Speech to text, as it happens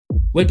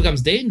Where it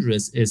becomes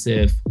dangerous is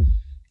if,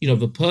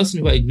 the person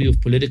who I agree with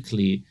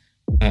politically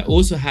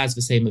also has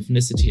the same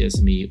ethnicity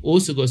as me,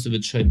 also goes to the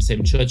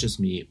same church as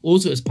me,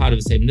 also is part of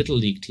the same Little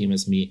League team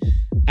as me,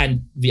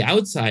 and the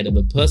outsider,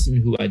 the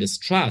person who I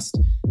distrust,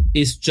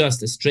 is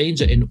just a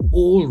stranger in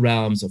all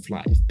realms of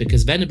life,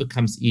 because then it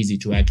becomes easy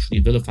to actually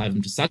vilify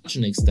them to such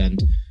an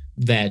extent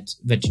that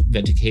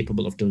you're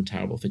capable of doing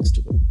terrible things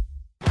to them.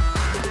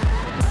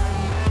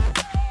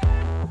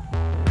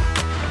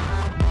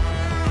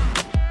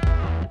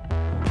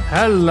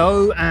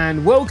 Hello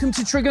and welcome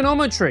to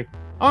Trigonometry.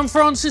 I'm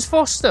Francis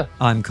Foster.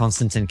 I'm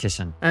Konstantin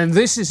Kishin. And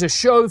this is a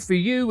show for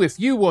you if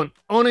you want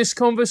honest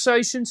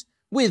conversations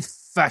with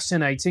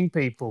fascinating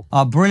people.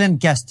 Our brilliant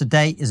guest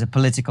today is a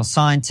political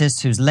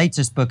scientist whose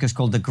latest book is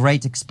called The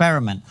Great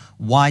Experiment: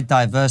 Why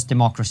Diverse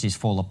Democracies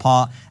Fall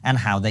Apart and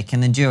How They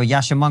Can Endure.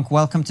 Yascha Mounk,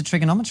 welcome to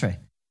Trigonometry.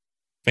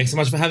 Thanks so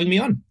much for having me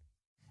on.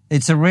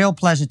 It's a real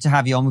pleasure to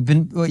have you on.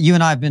 You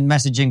and I have been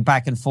messaging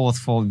back and forth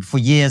for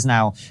years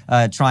now,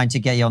 trying to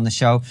get you on the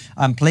show.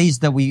 I'm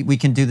pleased that we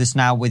can do this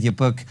now with your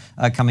book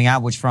coming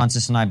out, which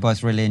Francis and I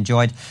both really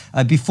enjoyed.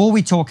 Before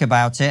we talk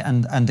about it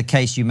and the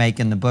case you make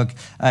in the book,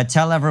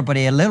 tell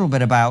everybody a little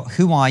bit about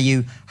who are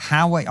you,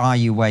 how are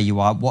you where you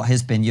are, what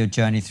has been your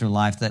journey through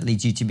life that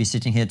leads you to be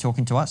sitting here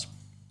talking to us.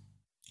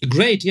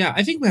 Great, yeah.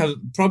 I think we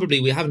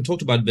haven't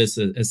talked about this,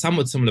 a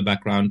somewhat similar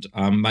background.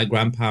 My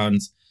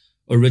grandparents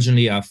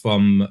originally are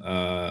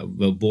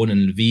were born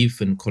in Lviv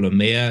in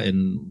Kolomea,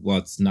 in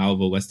what's now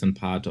the western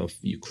part of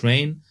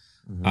Ukraine.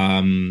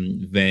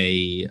 Mm-hmm.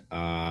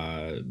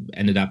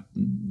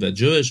 They're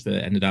Jewish. They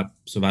ended up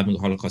surviving the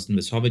Holocaust in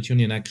the Soviet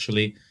Union,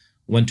 actually.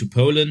 Went to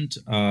Poland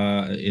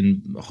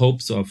in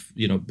hopes of,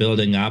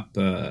 building up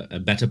a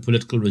better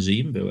political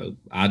regime. They were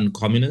ardent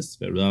communists.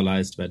 They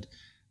realized that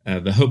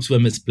the hopes were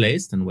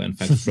misplaced and were in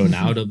fact thrown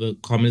out of the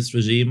communist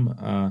regime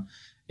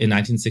in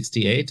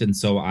 1968, and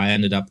so I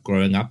ended up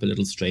growing up a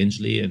little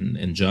strangely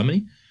in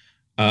Germany,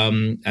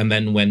 and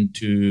then went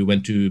to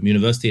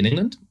university in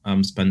England.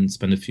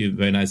 Spent a few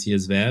very nice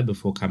years there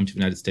before coming to the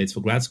United States for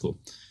grad school,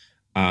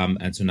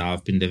 and so now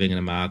I've been living in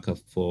America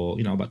for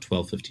about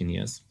 12, 15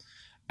 years.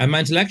 And my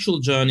intellectual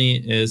journey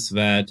is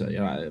that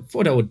I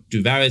thought I would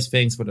do various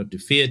things, thought I'd do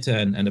theater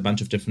and a bunch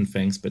of different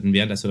things, but in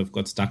the end I sort of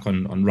got stuck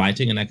on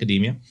writing in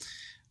academia.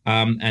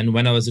 And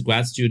when I was a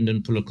grad student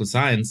in political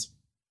science,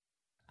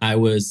 I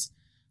was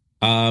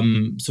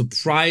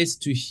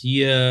surprised to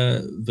hear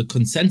the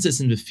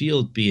consensus in the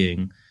field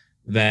being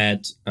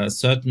that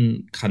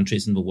certain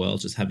countries in the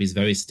world just have these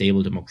very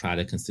stable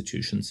democratic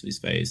institutions, these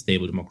very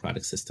stable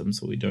democratic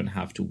systems, so we don't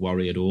have to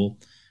worry at all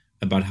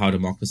about how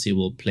democracy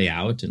will play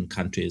out in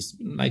countries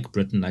like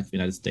Britain, like the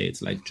United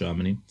States, like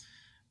Germany.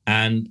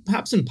 And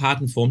perhaps in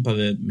part informed by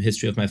the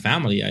history of my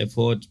family, I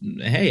thought,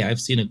 hey, I've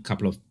seen a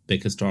couple of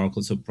big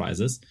historical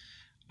surprises.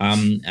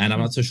 And I'm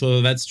not so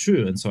sure that's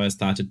true. And so I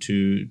started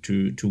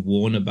to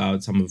warn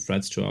about some of the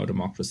threats to our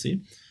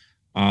democracy.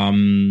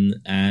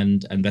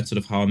 And that's sort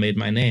of how I made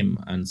my name.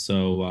 And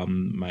so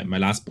my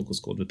last book was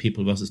called The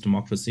People versus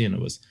Democracy, and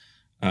it was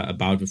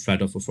about the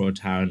threat of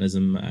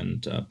authoritarianism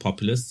and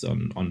populists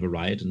on the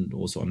right and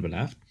also on the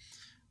left.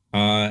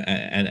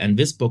 And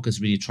this book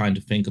is really trying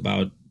to think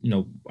about,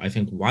 I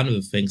think one of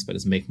the things that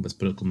is making this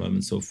political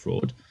moment so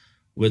fraught,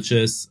 which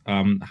is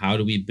how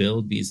do we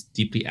build these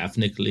deeply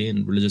ethnically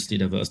and religiously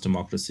diverse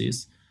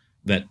democracies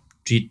that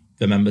treat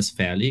the members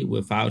fairly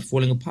without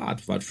falling apart,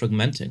 without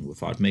fragmenting,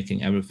 without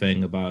making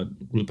everything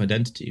about group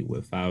identity,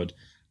 without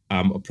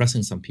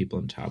oppressing some people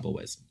in terrible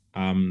ways.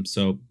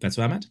 So that's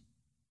where I'm at.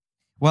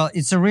 Well,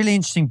 it's a really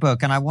interesting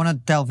book, and I want to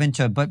delve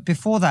into it. But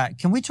before that,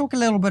 can we talk a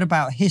little bit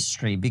about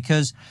history?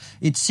 Because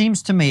it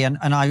seems to me, and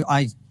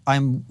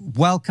I'm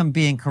welcome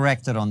being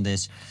corrected on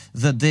this,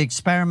 that the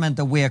experiment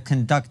that we are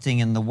conducting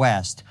in the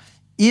West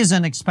is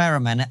an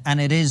experiment, and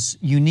it is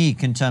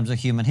unique in terms of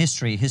human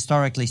history.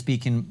 Historically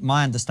speaking,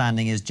 my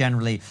understanding is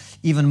generally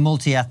even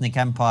multi-ethnic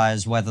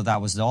empires, whether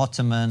that was the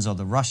Ottomans or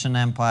the Russian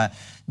Empire,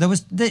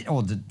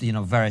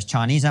 various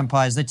Chinese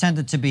empires, they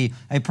tended to be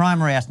a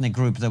primary ethnic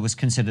group that was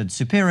considered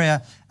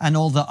superior, and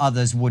all the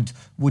others would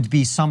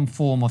be some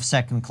form of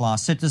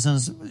second-class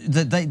citizens.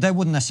 They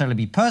wouldn't necessarily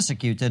be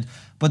persecuted,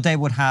 but they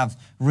would have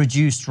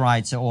reduced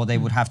rights, or they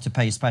would have to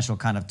pay a special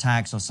kind of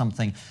tax or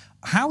something.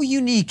 How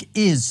unique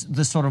is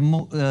the sort of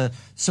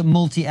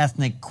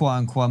multi-ethnic,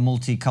 quote-unquote,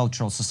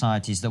 multicultural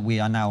societies that we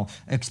are now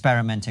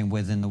experimenting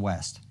with in the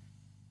West?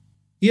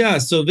 Yeah,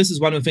 so this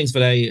is one of the things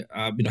that I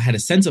had a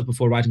sense of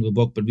before writing the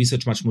book, but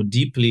researched much more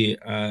deeply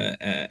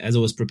as I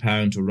was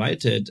preparing to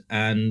write it.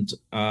 And,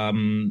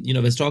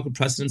 the historical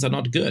precedents are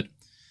not good.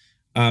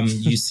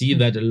 You see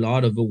that a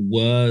lot of the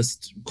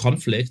worst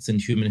conflicts in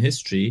human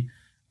history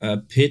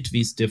pit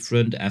these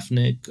different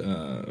ethnic,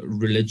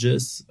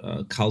 religious,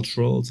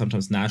 cultural,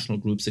 sometimes national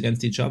groups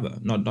against each other.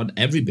 Not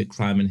every big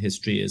crime in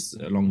history is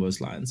along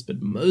those lines,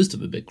 but most of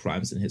the big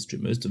crimes in history,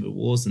 most of the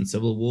wars and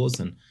civil wars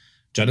and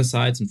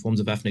genocides and forms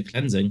of ethnic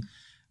cleansing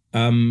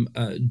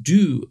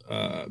do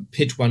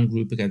pit one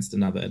group against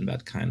another in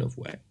that kind of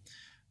way.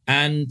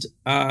 And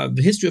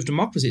the history of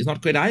democracy is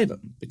not great either,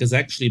 because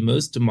actually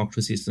most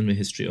democracies in the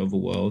history of the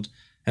world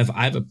have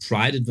either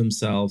prided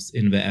themselves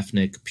in their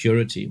ethnic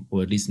purity,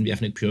 or at least in the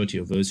ethnic purity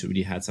of those who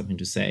really had something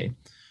to say.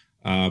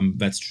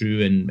 That's true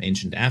in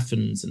ancient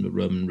Athens, in the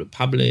Roman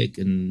Republic,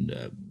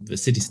 in the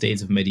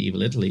city-states of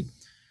medieval Italy.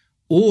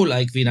 Or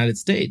like the United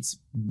States,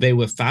 they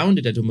were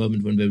founded at a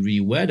moment when they really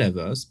were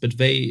diverse, but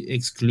they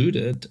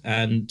excluded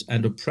and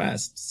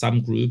oppressed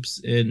some groups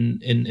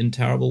in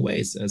terrible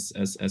ways,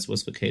 as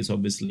was the case,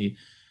 obviously,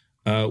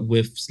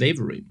 with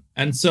slavery.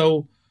 And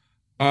so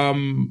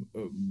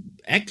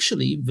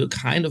actually, the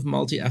kind of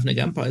multi-ethnic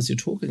empires you're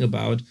talking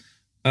about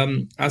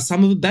are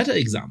some of the better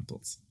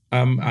examples,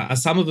 are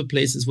some of the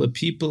places where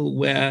people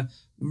were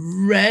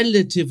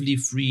relatively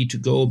free to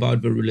go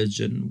about their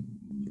religion.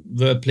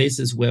 There are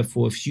places where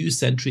for a few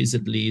centuries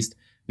at least,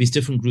 these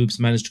different groups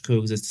managed to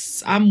coexist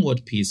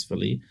somewhat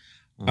peacefully.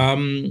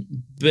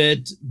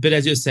 But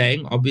as you're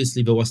saying,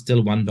 obviously there was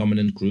still one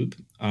dominant group,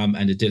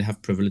 and it did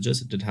have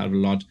privileges. It did have a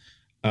lot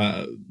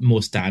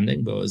more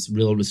standing. There was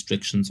real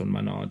restrictions on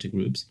minority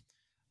groups.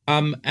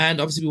 And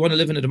obviously we want to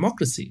live in a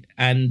democracy.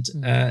 And,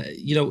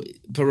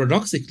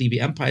 paradoxically, the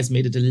empires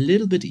made it a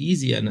little bit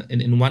easier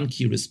in one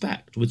key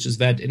respect, which is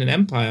that in an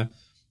empire,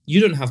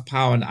 you don't have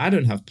power and I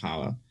don't have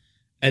power.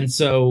 And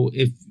so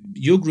if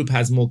your group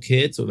has more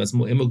kids or there's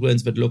more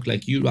immigrants that look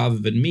like you rather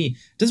than me,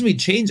 it doesn't really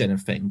change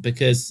anything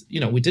because,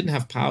 we didn't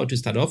have power to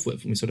start off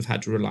with. And we sort of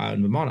had to rely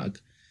on the monarch.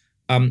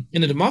 In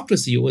a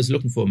democracy, you're always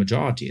looking for a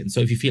majority. And so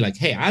if you feel like,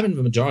 hey, I'm in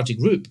the majority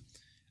group,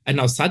 and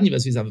now suddenly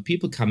there's these other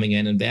people coming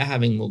in and they're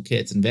having more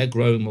kids and they're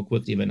growing more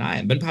quickly than I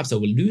am, then perhaps I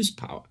will lose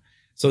power.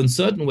 So in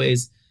certain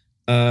ways,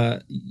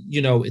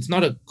 it's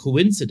not a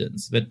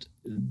coincidence that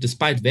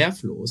despite their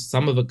flaws,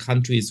 some of the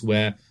countries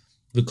where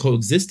the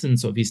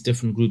coexistence of these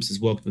different groups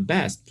has worked the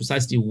best,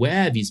 precisely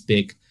where these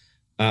big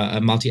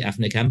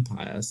multi-ethnic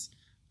empires,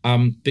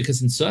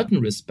 because in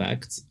certain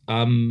respects,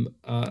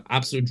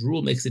 absolute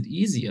rule makes it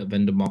easier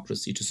than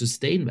democracy to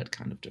sustain that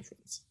kind of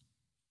difference.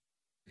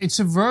 It's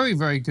a very,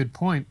 very good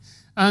point.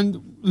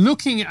 And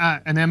looking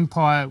at an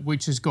empire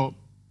which has got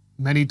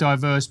many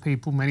diverse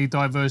people, many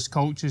diverse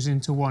cultures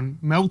into one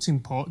melting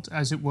pot,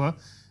 as it were,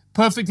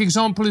 perfect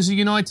example is the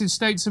United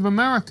States of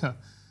America.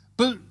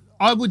 But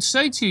I would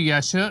say to you,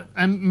 Yascha,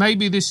 and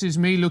maybe this is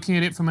me looking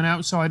at it from an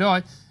outside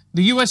eye,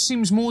 the US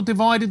seems more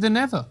divided than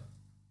ever.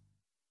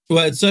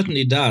 Well, it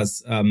certainly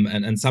does.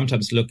 And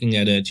sometimes looking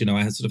at it,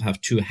 I sort of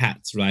have two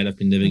hats, right? I've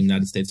been living in the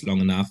United States long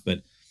enough,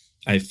 but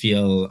I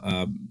feel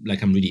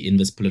like I'm really in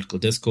this political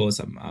discourse.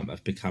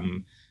 I've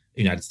become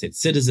a United States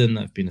citizen.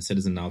 I've been a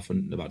citizen now for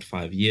about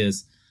 5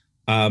 years.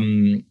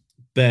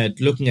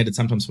 But looking at it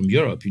sometimes from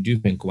Europe, you do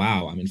think,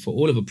 wow, for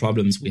all of the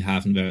problems we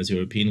have in various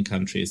European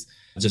countries,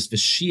 just the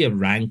sheer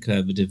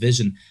rancor, the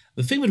division,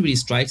 the thing that really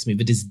strikes me,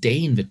 the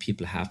disdain that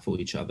people have for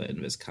each other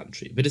in this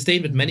country, the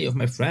disdain that many of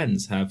my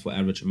friends have for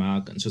average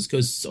Americans, just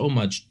goes so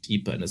much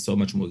deeper and is so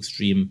much more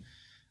extreme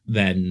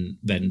than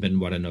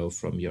what I know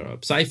from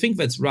Europe. So I think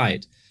that's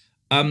right.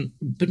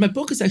 But my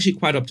book is actually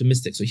quite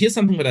optimistic. So here's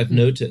something that I've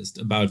noticed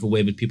about the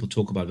way that people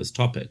talk about this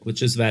topic,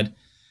 which is that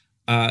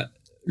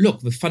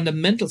look, the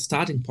fundamental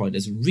starting point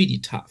is really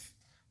tough,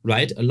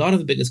 right? A lot of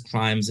the biggest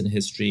crimes in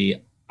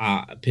history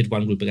pit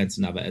one group against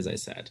another, as I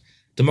said.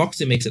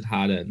 Democracy makes it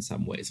harder in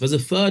some ways. There's a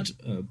third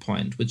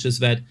point, which is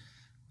that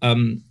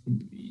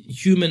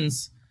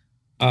humans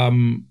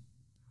tend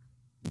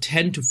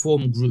to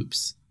form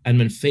groups and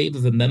then favor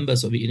the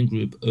members of the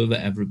in-group over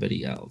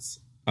everybody else.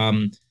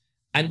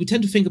 And we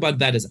tend to think about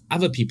that as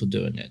other people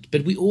doing it,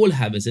 but we all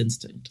have this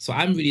instinct. So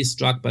I'm really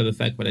struck by the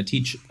fact that I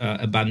teach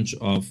a bunch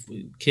of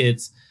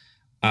kids.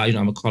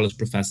 I'm a college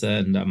professor,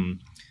 and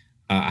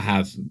I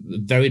have a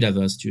very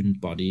diverse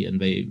student body, and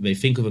they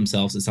think of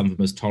themselves as some of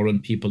the most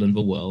tolerant people in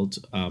the world.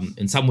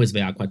 In some ways,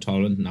 they are quite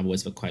tolerant, in other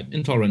ways, they're quite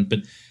intolerant. But,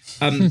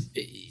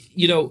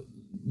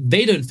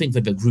 they don't think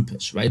that they're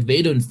groupish, right?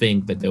 They don't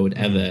think that they would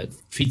ever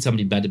treat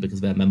somebody better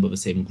because they're a member of the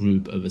same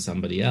group over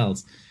somebody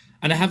else.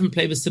 And I have them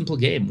play this simple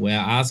game where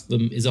I ask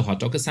them, is a hot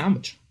dog a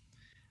sandwich?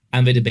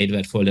 And they debate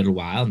that for a little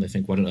while, and they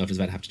think, what on earth does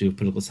that have to do with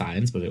political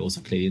science? But they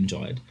also clearly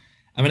enjoy it.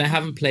 And then I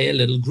have them play a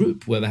little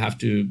group where they have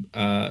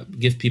to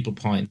give people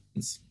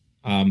points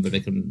that they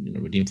can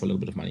redeem for a little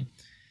bit of money.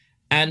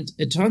 And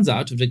it turns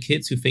out that the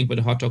kids who think that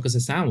a hot dog is a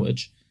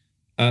sandwich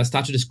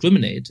start to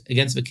discriminate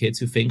against the kids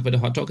who think that a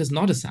hot dog is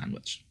not a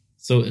sandwich.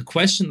 So a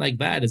question like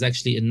that is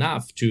actually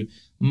enough to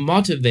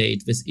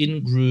motivate this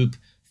in-group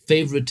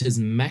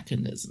favoritism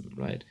mechanism,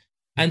 right?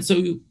 And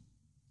so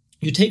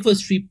you take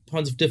those 3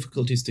 points of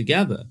difficulties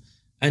together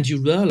and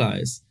you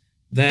realize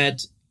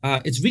that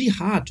it's really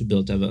hard to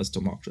build diverse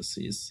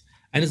democracies.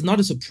 And it's not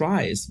a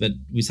surprise that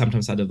we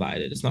sometimes are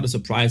divided. It's not a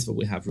surprise that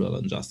we have real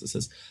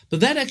injustices. But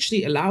that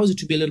actually allows you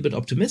to be a little bit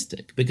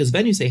optimistic, because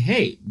then you say,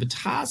 hey, the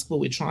task that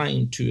we're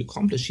trying to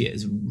accomplish here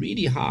is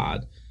really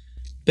hard.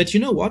 But you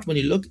know what? When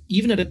you look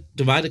even at a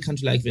divided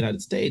country like the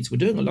United States, we're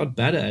doing a lot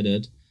better at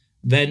it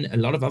than a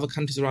lot of other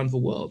countries around the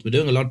world. We're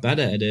doing a lot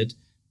better at it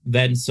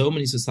than so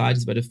many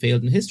societies that have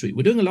failed in history.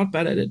 We're doing a lot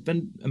better at it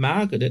than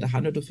America did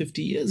 100 or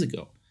 50 years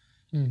ago.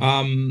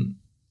 And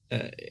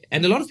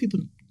a lot of people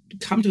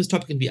come to this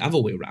topic in the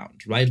other way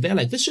around, right? They're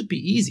like, this should be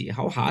easy.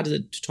 How hard is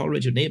it to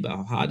tolerate your neighbor?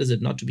 How hard is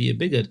it not to be a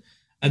bigot?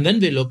 And then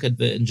they look at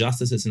the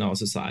injustices in our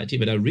society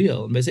that are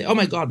real, and they say, oh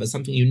my God, there's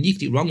something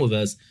uniquely wrong with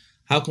us.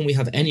 How can we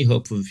have any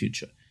hope for the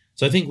future?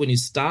 So I think when you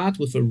start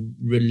with a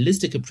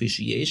realistic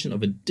appreciation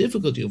of the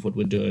difficulty of what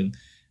we're doing,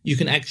 you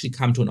can actually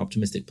come to an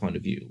optimistic point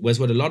of view. Whereas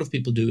what a lot of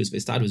people do is they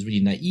start with really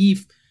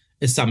naive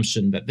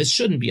assumption that this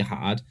shouldn't be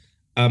hard,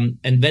 and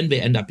then they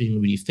end up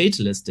being really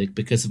fatalistic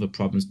because of the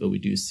problems that we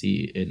do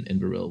see in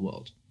the real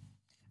world.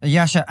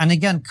 Yascha, and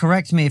again,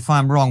 correct me if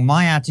I'm wrong,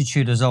 my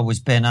attitude has always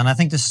been, and I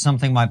think this is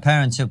something my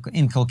parents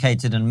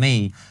inculcated in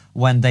me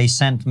when they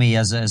sent me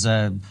as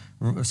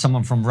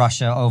someone from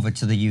Russia over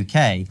to the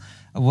UK,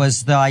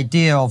 was the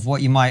idea of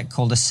what you might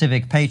call the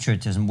civic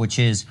patriotism, which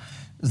is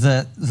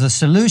the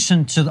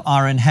solution to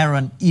our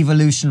inherent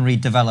evolutionary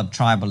developed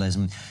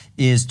tribalism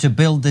is to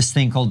build this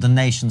thing called the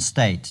nation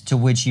state, to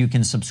which you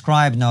can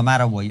subscribe no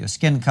matter what your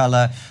skin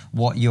color,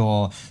 what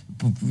your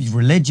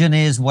religion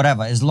is,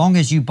 whatever, as long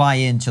as you buy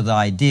into the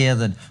idea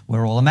that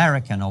we're all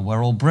American or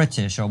we're all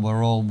British or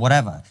we're all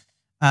whatever.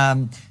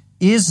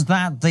 Is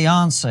that the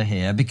answer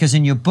here? Because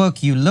in your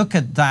book, you look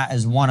at that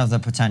as one of the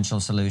potential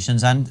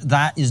solutions, and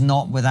that is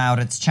not without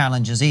its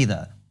challenges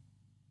either.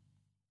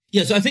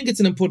 Yeah, so I think it's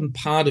an important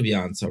part of the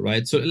answer,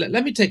 right? So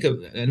let me take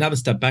another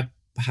step back,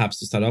 perhaps,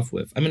 to start off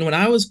with. I mean, when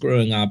I was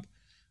growing up,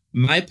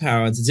 my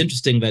parents, it's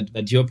interesting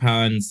that your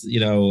parents,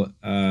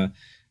 sort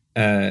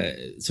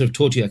of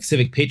taught you like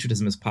civic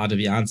patriotism as part of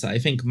the answer. I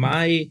think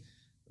my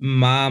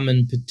mom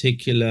in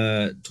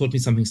particular taught me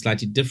something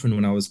slightly different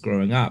when I was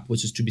growing up,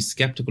 which is to be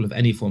skeptical of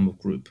any form of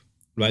group,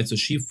 right? So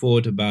she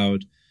thought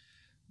about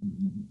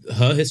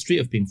her history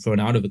of being thrown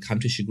out of the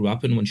country she grew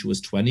up in when she was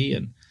 20,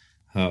 and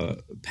her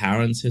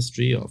parents'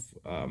 history of,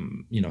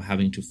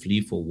 having to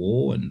flee for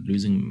war and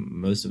losing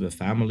most of her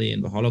family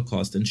in the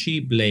Holocaust. And she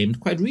blamed,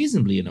 quite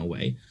reasonably in a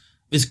way,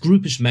 this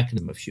groupish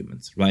mechanism of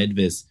humans, right?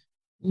 This,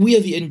 we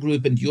are the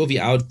in-group and you're the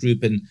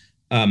out-group, and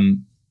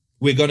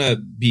we're going to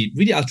be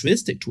really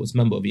altruistic towards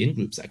members of the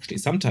in-groups, actually,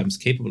 sometimes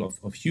capable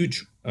of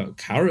huge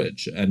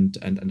courage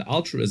and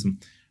altruism.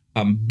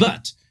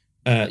 But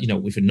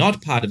if you're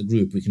not part of the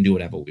group, we can do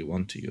whatever we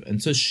want to you.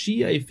 And so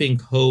she, I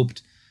think,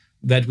 hoped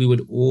that we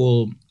would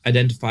all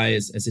identify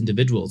as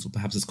individuals, or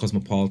perhaps as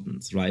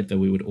cosmopolitans, right? That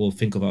we would all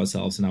think of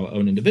ourselves in our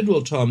own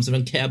individual terms and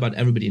then care about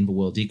everybody in the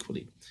world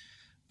equally.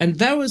 And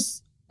that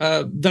was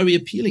very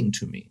appealing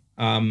to me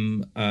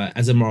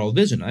as a moral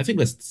vision. I think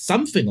there's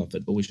something of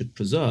it that we should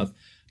preserve,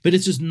 but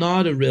it's just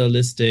not a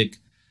realistic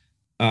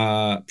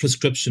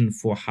prescription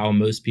for how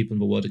most people in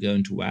the world are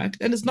going to act.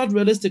 And it's not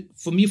realistic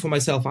for me, for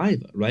myself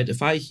either, right?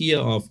 If I hear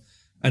of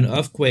an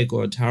earthquake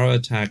or a terror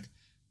attack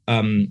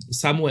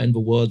somewhere in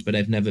the world that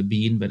I've never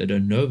been, that I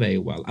don't know very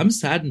well, I'm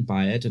saddened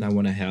by it and I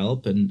want to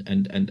help and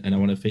I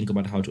want to think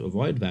about how to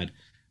avoid that.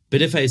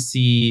 But if I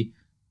see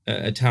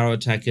a terror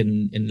attack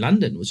in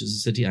London, which is a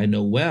city I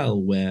know well,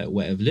 where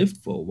I've lived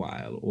for a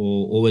while,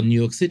 or in New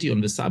York City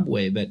on the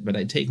subway that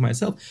I take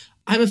myself,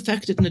 I'm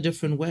affected in a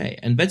different way.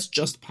 And that's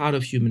just part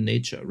of human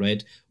nature,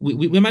 right?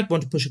 We might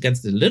want to push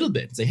against it a little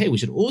bit and say, hey, we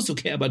should also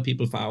care about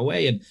people far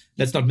away and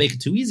let's not make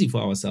it too easy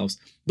for ourselves.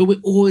 But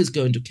we're always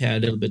going to care a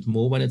little bit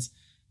more when it's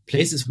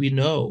places we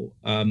know,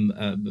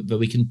 where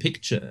we can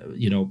picture,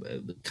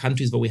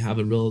 countries where we have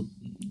a real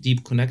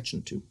deep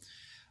connection to.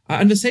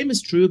 And the same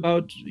is true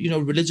about,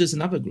 religious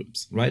and other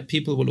groups, right?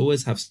 People will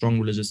always have strong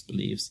religious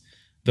beliefs.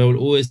 They will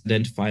always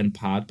identify in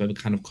part by the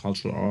kind of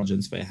cultural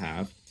origins they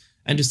have.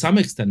 And to some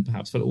extent,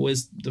 perhaps, they'll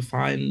always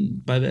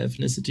define by their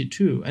ethnicity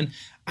too. And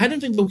I don't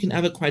think that we can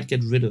ever quite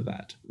get rid of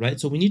that, right?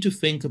 So we need to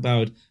think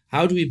about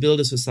how do we build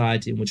a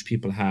society in which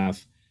people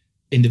have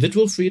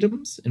individual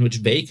freedoms, in which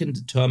they can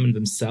determine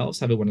themselves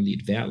how they want to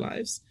lead their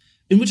lives,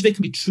 in which they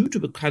can be true to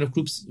the kind of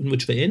groups in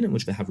which they're in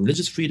which they have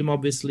religious freedom,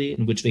 obviously,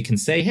 in which they can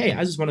say, hey,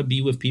 I just want to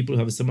be with people who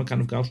have a similar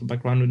kind of cultural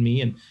background with me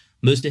and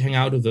mostly hang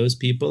out with those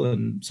people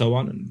and so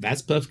on. And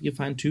that's perfectly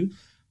fine too.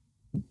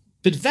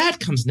 But that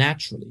comes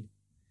naturally.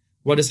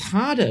 What is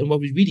harder and what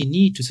we really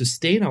need to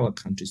sustain our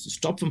countries, to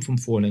stop them from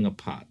falling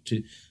apart,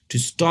 to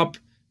stop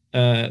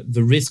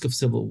the risk of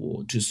civil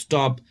war, to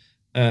stop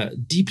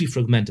deeply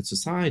fragmented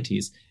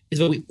societies, is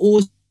that we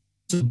also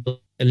build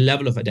a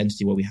level of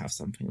identity where we have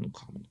something in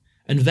common.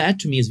 And that,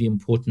 to me, is the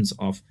importance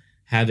of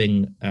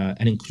having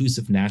an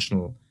inclusive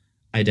national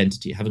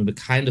identity, having the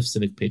kind of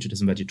civic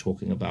patriotism that you're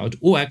talking about,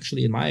 or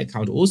actually, in my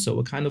account, also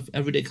a kind of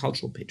everyday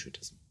cultural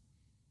patriotism.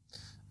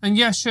 And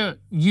Yascha,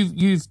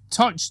 you've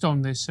touched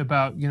on this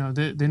about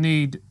the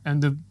need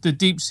and the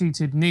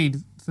deep-seated need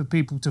for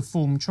people to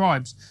form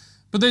tribes,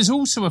 but there's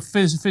also a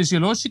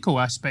physiological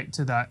aspect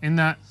to that, in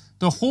that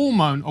the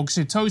hormone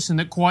oxytocin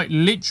that quite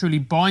literally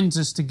binds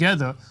us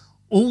together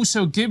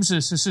also gives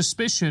us a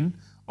suspicion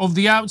of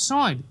the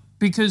outside,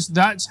 because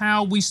that's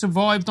how we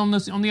survived on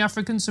the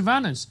African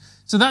savannas.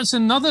 So that's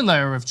another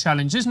layer of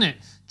challenge, isn't it?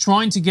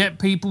 Trying to get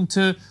people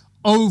to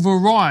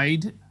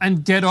override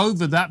and get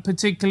over that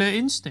particular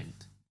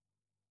instinct.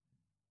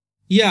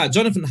 Yeah,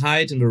 Jonathan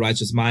Haidt in The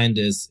Righteous Mind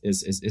is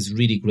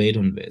really great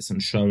on this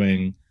and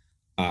showing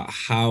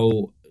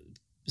how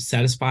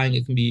satisfying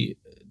it can be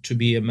to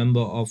be a member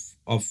of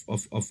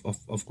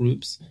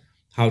groups,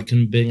 how it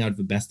can bring out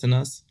the best in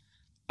us.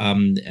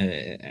 And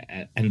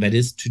that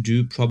is to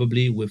do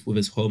probably with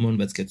this hormone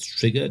that gets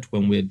triggered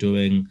when we're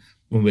dancing,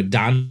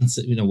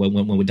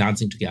 when we're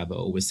dancing together,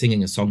 or we're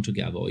singing a song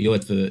together, or you're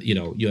at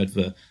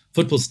the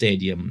football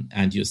stadium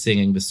and you're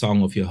singing the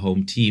song of your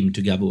home team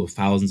together with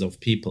thousands of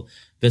people.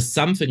 There's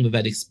something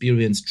that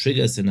experience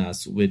triggers in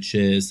us, which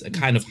is a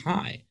kind of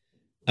high.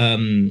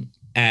 And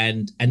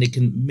it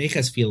can make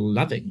us feel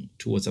loving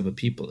towards other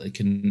people. It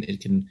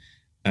can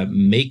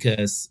make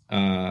us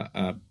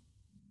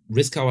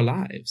risk our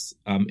lives.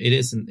 It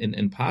is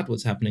in part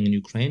what's happening in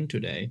Ukraine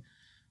today,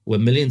 where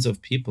millions of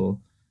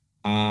people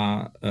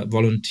are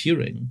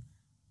volunteering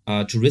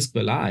to risk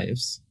their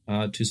lives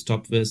to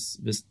stop this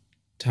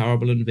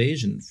terrible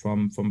invasion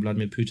from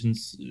Vladimir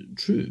Putin's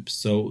troops.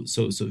 So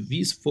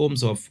these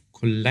forms of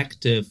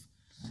collective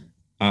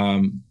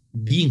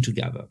being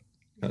together,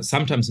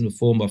 sometimes in the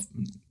form of,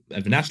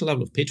 at the national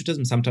level, of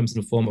patriotism, sometimes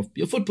in the form of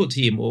your football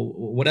team or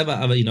whatever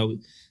other,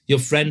 your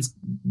friends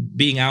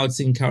being out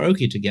singing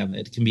karaoke together.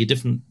 It can be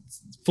different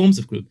forms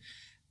of group.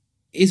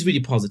 Is really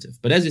positive.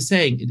 But as you're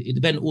saying,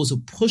 it then also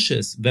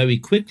pushes very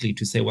quickly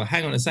to say, well,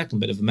 hang on a second,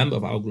 but if a member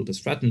of our group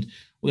is threatened,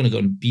 we're going to go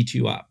and beat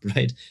you up,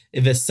 right?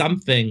 If there's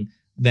something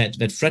that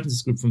threatens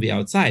this group from the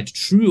outside,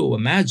 true or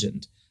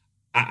imagined,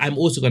 I'm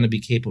also going to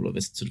be capable of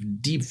this sort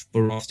of deep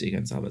ferocity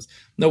against others.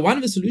 Now, one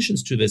of the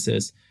solutions to this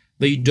is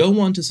that you don't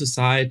want a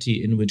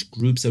society in which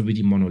groups are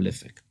really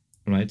monolithic,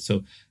 right?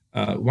 So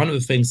one of the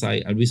things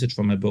I researched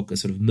from my book is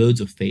sort of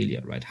modes of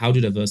failure, right? How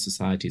do diverse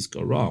societies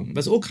go wrong?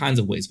 There's all kinds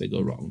of ways they go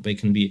wrong. They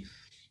can be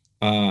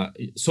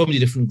so many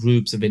different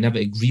groups, and they never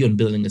agree on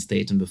building a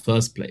state in the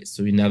first place.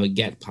 So you never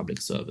get public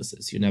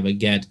services. You never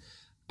get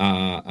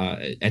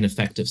an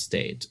effective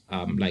state,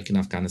 like in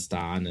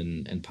Afghanistan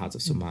and parts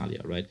of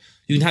Somalia, right?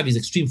 You can have these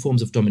extreme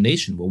forms of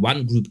domination where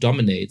one group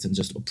dominates and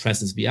just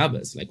oppresses the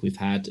others, like we've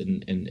had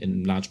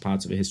in large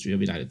parts of the history of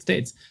the United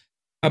States.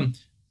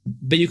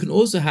 But you can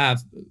also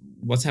have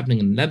what's happening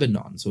in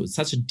Lebanon. So it's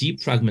such a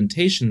deep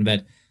fragmentation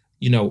that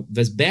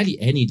there's barely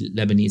any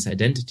Lebanese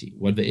identity.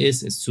 What there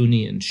is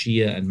Sunni and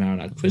Shia and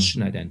Maronite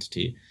Christian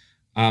identity.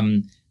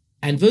 And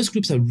those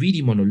groups are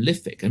really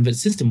monolithic, and the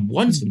system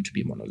wants them to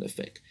be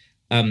monolithic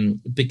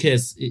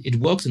because it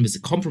works in this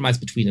compromise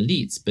between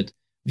elites. But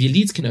the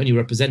elites can only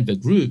represent their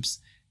groups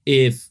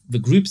if the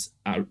groups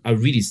are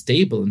really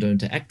stable and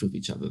don't interact with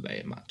each other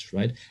very much,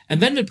 right?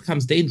 And then it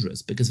becomes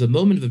dangerous because the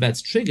moment that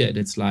that's triggered,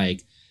 it's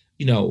like,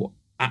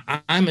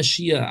 I'm a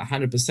Shia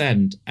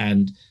 100%,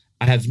 and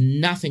I have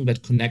nothing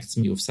that connects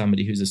me with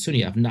somebody who's a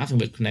Sunni. I have nothing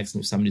that connects me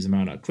with somebody who's a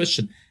Maronite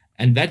Christian.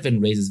 And that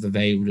then raises the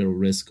very real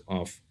risk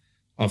of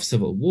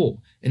civil war.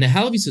 In a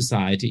healthy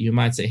society, you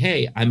might say,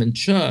 hey, I'm in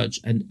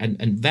church, and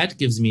that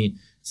gives me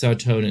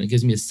serotonin. It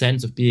gives me a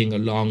sense of being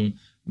along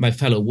my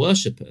fellow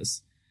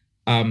worshippers.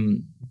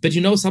 But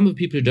some of the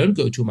people who don't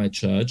go to my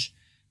church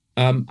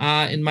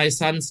are in my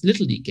son's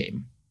Little League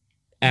game.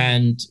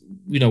 And,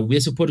 we're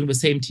supporting the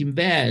same team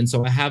there. And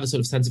so I have a sort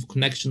of sense of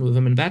connection with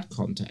them in that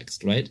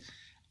context, right?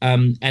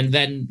 And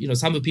then,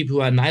 some of the people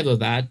who are neither of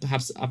that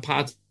perhaps are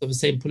part of the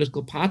same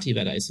political party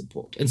that I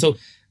support. And so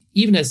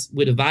even as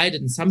we're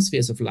divided in some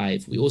spheres of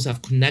life, we also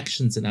have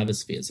connections in other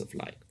spheres of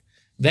life.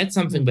 That's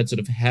something that sort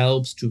of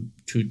helps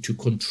to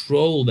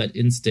control that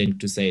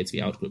instinct to say it's the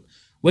outgroup.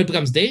 Where it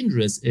becomes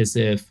dangerous is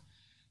if,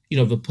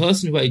 the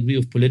person who I agree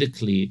with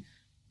politically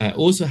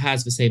also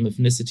has the same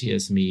ethnicity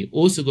as me,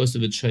 also goes to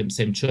the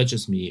same church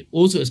as me,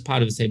 also is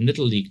part of the same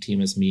Little League team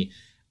as me,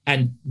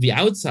 and the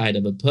outsider,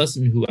 the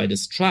person who I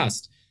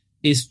distrust,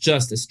 is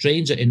just a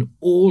stranger in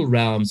all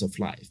realms of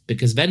life,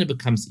 because then it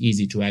becomes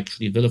easy to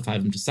actually vilify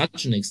them to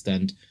such an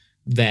extent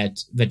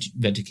that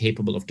you're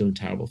capable of doing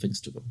terrible things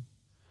to them.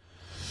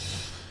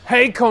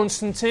 Hey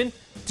Konstantin,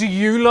 do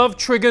you love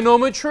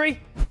trigonometry?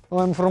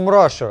 I'm from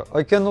Russia.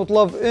 I cannot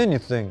love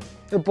anything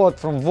apart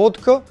from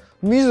vodka,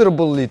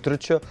 miserable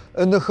literature,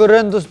 and the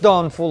horrendous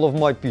downfall of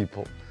my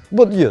people.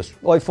 But yes,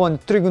 I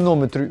find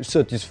trigonometry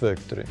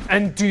satisfactory.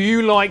 And do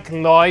you like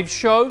live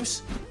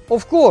shows?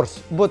 Of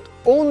course, but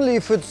only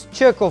if it's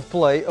Chekhov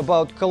play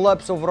about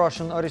collapse of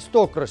Russian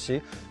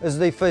aristocracy as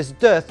they face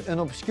death and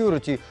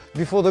obscurity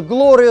before the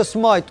glorious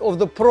might of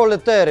the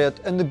proletariat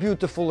and the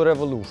beautiful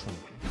revolution.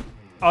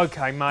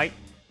 Okay, mate.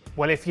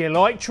 Well, if you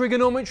like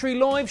trigonometry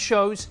live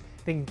shows,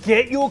 then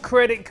get your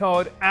credit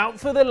card out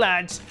for the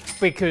lads,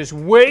 because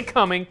we're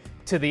coming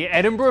to the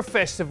Edinburgh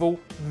Festival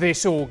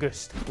this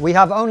August. We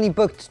have only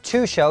booked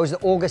 2 shows,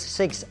 August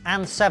 6th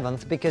and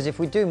 7th, because if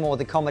we do more,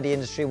 the comedy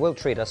industry will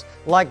treat us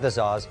like the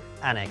Tsars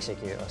and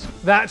execute us.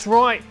 That's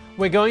right.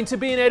 We're going to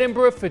be in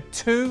Edinburgh for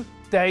 2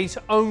 days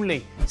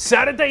only.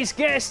 Saturday's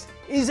guest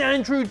is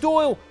Andrew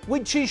Doyle,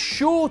 which is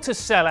sure to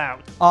sell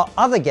out. Our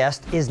other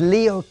guest is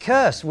Leo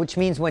Kearse, which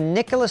means when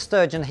Nicola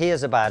Sturgeon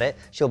hears about it,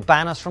 she'll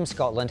ban us from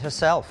Scotland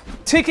herself.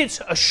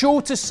 Tickets are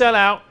sure to sell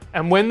out,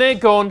 and when they're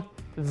gone,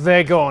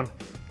 they're gone.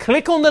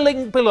 Click on the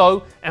link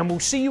below and we'll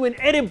see you in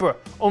Edinburgh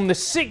on the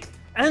 6th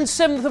and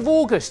 7th of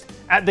August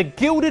at the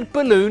Gilded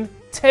Balloon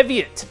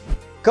Teviot.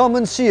 Come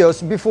and see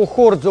us before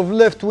hordes of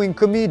left-wing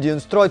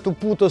comedians try to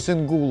put us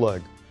in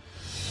gulag.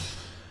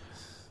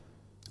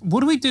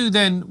 What do we do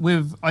then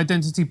with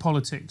identity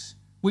politics,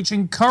 which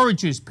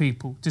encourages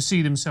people to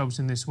see themselves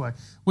in this way,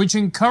 which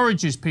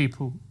encourages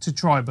people to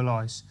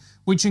tribalize,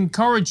 which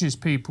encourages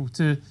people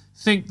to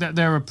think that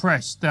they're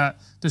oppressed,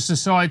 that the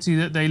society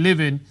that they live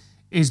in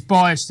is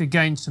biased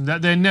against them,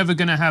 that they're never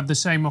going to have the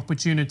same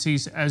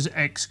opportunities as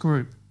X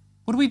group?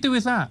 What do we do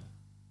with that?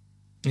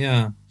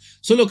 Yeah.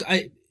 So look,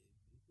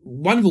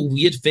 one of the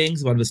weird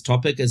things about this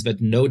topic is that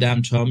no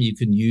damn term you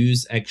can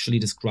use actually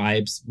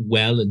describes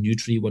well and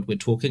neutrally what we're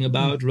talking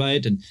about,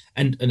 right?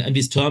 And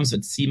these terms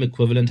that seem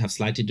equivalent have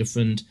slightly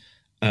different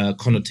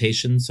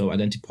connotations. So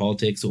identity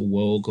politics or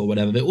woke or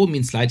whatever, they all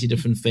mean slightly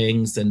different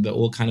things, and they're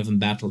all kind of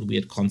embattled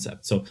weird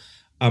concepts. So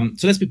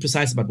let's be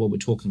precise about what we're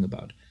talking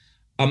about.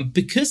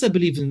 Because I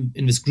believe in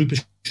this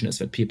groupishness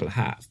that people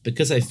have,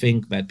 because I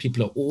think that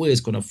people are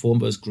always going to form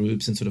those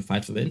groups and sort of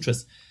fight for their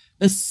interests,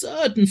 there's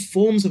certain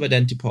forms of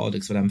identity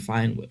politics that I'm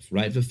fine with,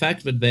 right? The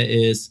fact that there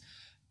is,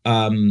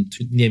 to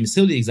name a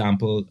silly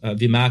example,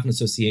 the American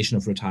Association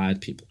of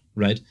Retired People,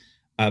 right?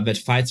 That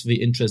fights for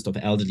the interest of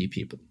elderly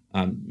people,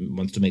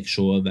 wants to make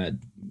sure that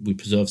we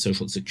preserve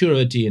social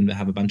security and we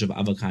have a bunch of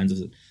other kinds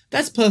of...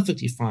 That's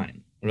perfectly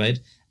fine, right?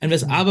 And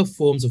there's other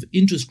forms of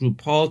interest group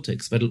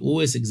politics that will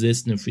always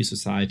exist in a free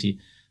society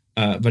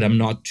that I'm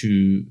not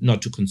too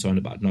concerned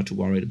about, not too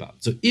worried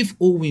about. So if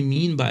all we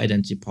mean by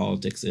identity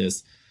politics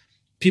is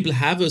people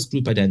have those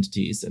group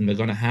identities and they're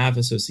going to have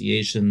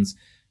associations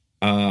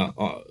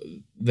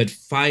that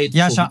fight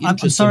Yascha, for the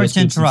interests I'm sorry of to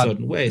those groups in interrupt.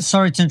 certain ways.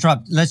 Sorry to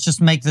interrupt. Let's just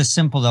make this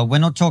simple, though. We're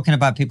not talking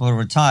about people who are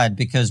retired,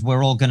 because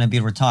we're all going to be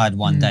retired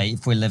one day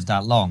if we live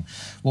that long.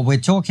 What we're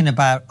talking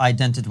about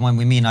identity, when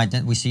we mean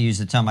we use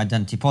the term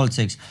identity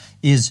politics,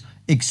 is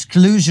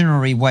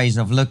exclusionary ways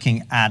of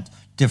looking at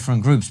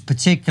different groups,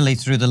 particularly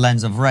through the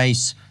lens of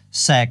race,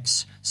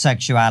 sex,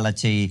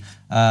 sexuality,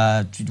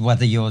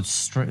 whether you're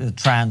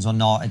trans or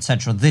not,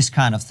 etc. This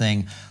kind of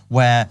thing,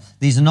 where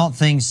these are not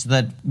things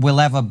that will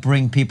ever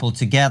bring people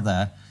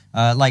together.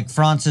 Like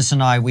Francis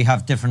and I, we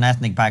have different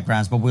ethnic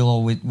backgrounds, but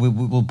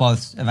we'll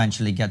both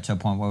eventually get to a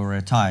point where we're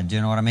retired. Do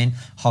you know what I mean?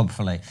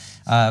 Hopefully.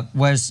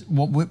 Whereas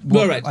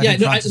right. Yeah,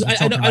 no,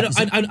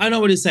 I know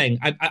what you're saying.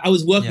 I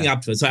was working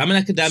up to it. So I'm an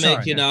academic.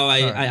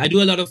 I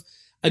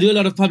do a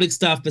lot of public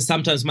stuff, but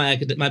sometimes my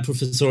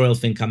professorial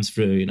thing comes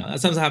through.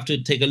 Sometimes I have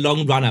to take a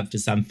long run up to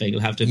something.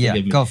 You'll have to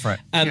forgive me. Go for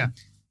it.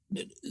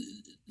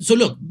 So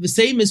look, the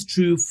same is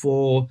true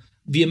for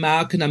the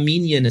American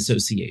Armenian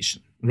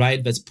Association,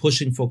 right? That's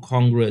pushing for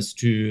Congress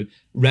to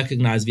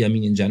recognize the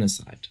Armenian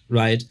genocide,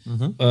 right?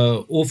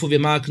 Or for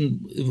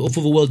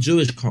the World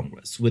Jewish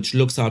Congress, which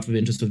looks out for the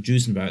interest of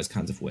Jews in various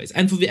kinds of ways,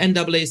 and for the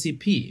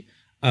NAACP,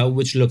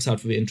 which looks out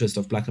for the interest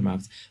of Black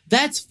Americans.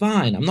 That's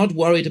fine. I'm not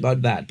worried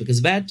about that,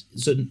 because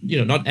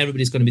not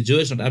everybody's going to be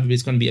Jewish, not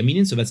everybody's going to be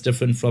Armenian, so that's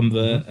different from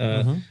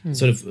the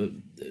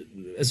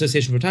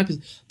Association for Retired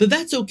People. But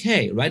that's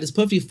okay, right? It's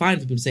perfectly fine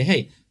for people to say,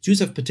 hey, Jews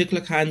have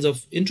particular kinds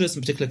of interests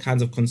and particular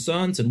kinds of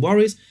concerns and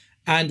worries,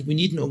 and we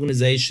need an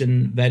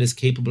organization that is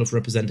capable of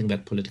representing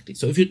that politically.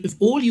 So if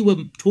all you were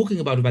talking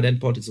about identity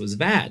politics was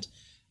that,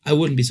 I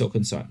wouldn't be so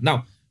concerned.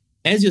 Now,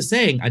 as you're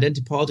saying,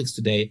 identity politics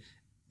today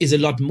is a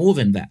lot more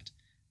than that.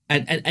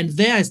 And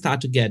there I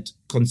start to get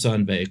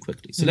concerned very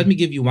quickly. So let me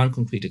give you one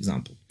concrete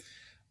example.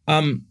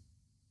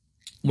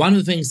 One of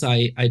the things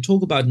I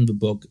talk about in the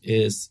book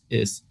is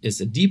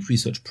a deep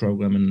research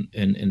program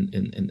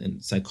in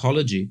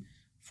psychology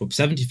for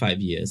 75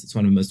 years. It's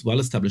one of the most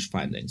well-established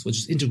findings, which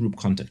is intergroup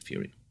contact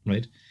theory,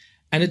 right?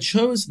 And it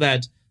shows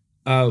that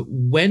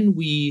when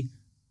we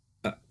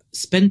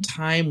spend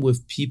time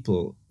with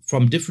people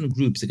from different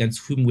groups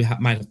against whom we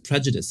might have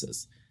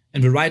prejudices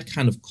and the right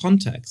kind of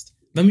context,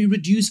 then we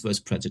reduce those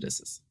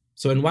prejudices.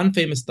 So in one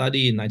famous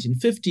study in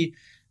 1950,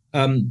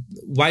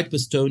 white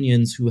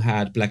Bostonians who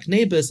had black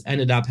neighbors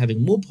ended up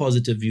having more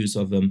positive views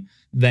of them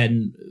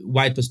than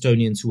white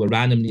Bostonians who were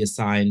randomly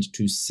assigned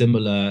to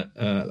similar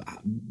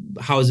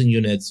housing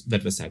units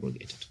that were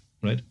segregated,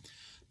 right?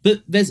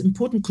 But there's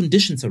important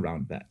conditions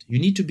around that. You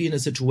need to be in a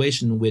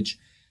situation in which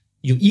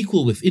you're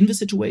equal within the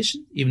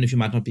situation, even if you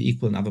might not be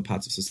equal in other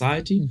parts of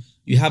society.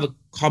 You have a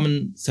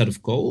common set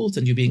of goals,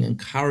 and you're being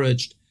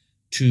encouraged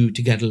to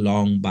get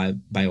along by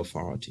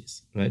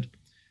authorities, right?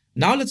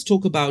 Now let's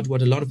talk about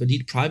what a lot of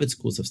elite private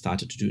schools have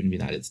started to do in the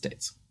United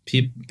States.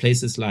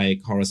 Places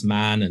like Horace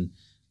Mann and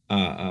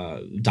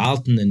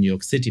Dalton in New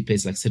York City,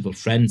 places like Sidwell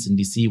Friends in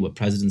DC, where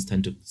presidents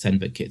tend to send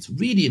their kids.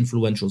 Really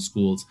influential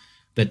schools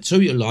that show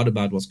you a lot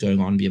about what's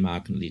going on in the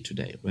American elite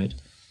today, right?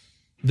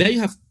 There you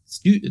have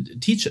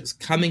teachers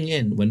coming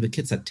in when the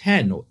kids are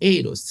 10 or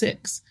 8 or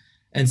 6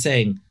 and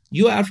saying,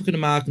 you're African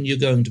American, you're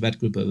going to that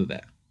group over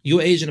there.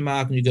 You're Asian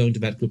American, you're going to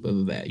that group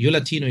over there. You're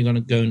Latino, you're going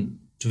to go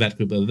to that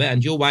group over there.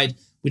 And you're white,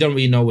 we don't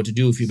really know what to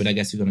do with you, but I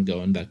guess you're going to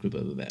go in that group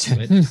over there,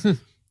 right?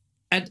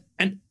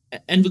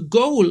 and the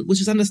goal,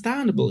 which is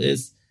understandable,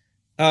 is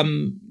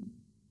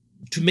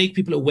to make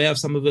people aware of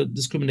some of the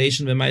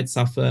discrimination they might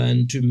suffer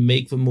and to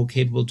make them more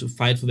capable to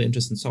fight for their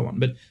interests and so on.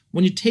 But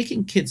when you're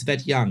taking kids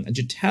that young and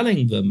you're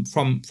telling them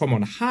from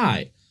on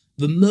high,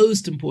 the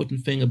most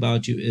important thing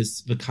about you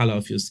is the color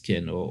of your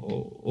skin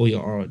or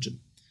your origin,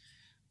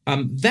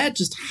 that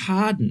just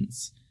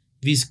hardens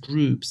these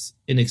groups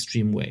in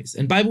extreme ways.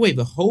 And by the way,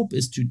 the hope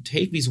is to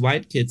take these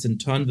white kids and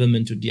turn them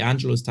into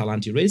D'Angelo-style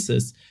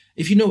anti-racists.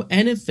 If you know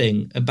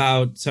anything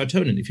about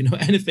serotonin, if you know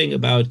anything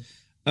about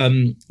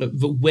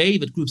the way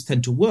that groups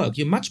tend to work,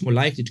 you're much more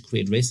likely to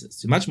create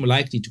racists. You're much more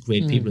likely to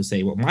create people who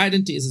say, well, my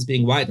identity is as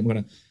being white. I'm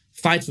going to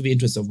fight for the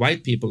interests of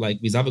white people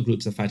like these other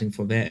groups are fighting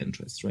for their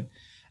interests, right?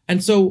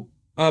 And so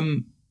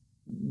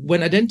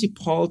when identity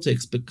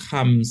politics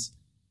becomes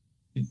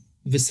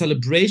the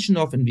celebration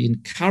of and the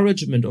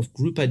encouragement of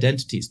group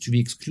identities to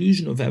the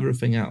exclusion of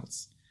everything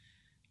else,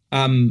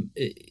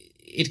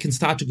 it can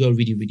start to go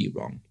really, really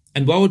wrong.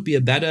 And what would be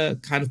a better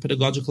kind of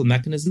pedagogical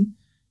mechanism?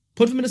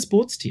 Put them in a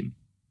sports team,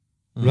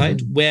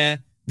 right? Where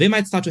they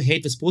might start to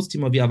hate the sports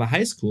team of the other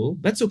high school.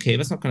 That's okay.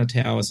 That's not going to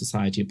tear our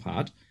society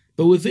apart.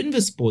 But within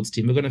the sports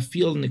team, we're going to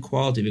feel an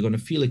equality. We're going to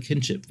feel a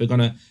kinship. We're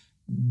going to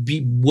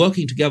be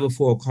working together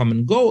for a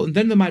common goal. And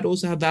then we might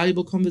also have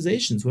valuable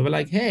conversations where we're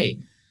like, hey,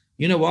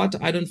 you know what?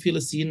 I don't feel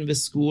as seen in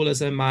this school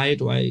as I might,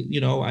 or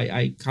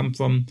I come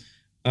from,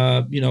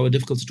 a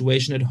difficult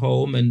situation at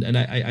home and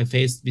I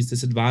face these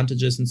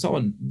disadvantages and so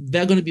on.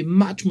 They're going to be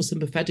much more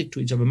sympathetic to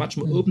each other, much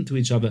more open to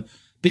each other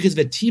because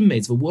they're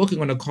teammates. We're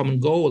working on a common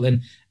goal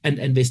and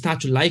they start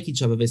to like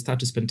each other. They start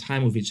to spend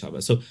time with each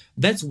other. So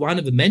that's one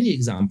of the many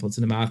examples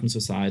in American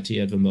society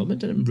at the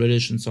moment and in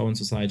British and so on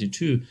society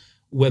too,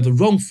 where the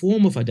wrong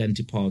form of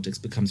identity politics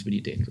becomes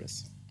really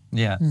dangerous.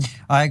 Yeah,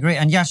 I agree.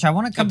 And Yascha, I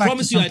want to come back to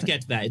promise you I'd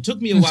get there. It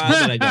took me a while,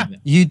 but I got there.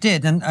 You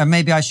did, and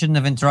maybe I shouldn't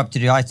have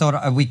interrupted you. I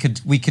thought we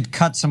could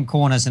cut some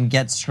corners and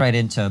get straight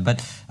into it,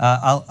 but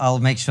I'll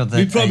make sure that...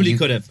 We probably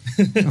could have.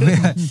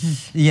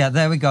 Yeah,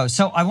 there we go.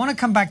 So I want to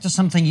come back to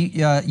something you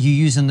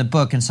use in the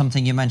book and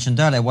something you mentioned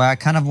earlier, where I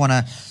kind of want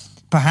to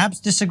perhaps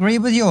disagree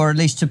with you, or at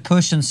least to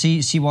push and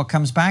see what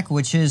comes back,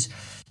 which is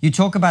you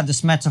talk about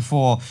this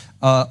metaphor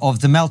of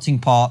the melting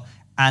pot.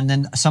 And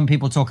then some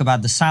people talk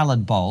about the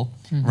salad bowl,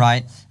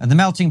 right? And the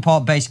melting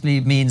pot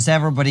basically means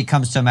everybody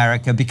comes to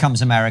America,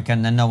 becomes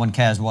American, and no one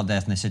cares what their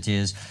ethnicity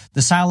is.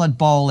 The salad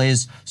bowl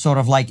is sort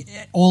of like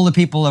all the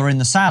people are in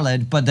the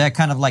salad, but they're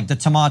kind of like the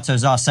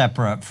tomatoes are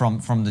separate from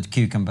the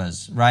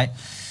cucumbers, right?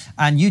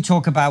 And you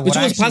talk about which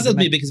always puzzled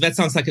me because that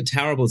sounds like a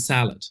terrible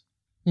salad.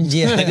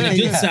 Yeah, like in a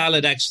good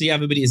salad, actually,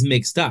 everybody is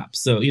mixed up.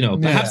 So,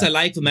 perhaps I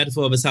like the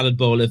metaphor of a salad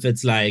bowl if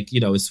it's like,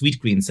 a sweet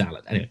green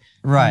salad. Anyway.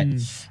 Right.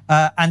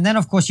 And then,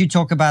 of course, you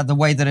talk about the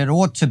way that it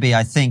ought to be,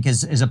 I think,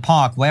 is a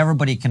park where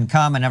everybody can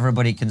come and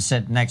everybody can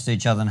sit next to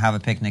each other and have a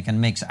picnic and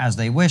mix as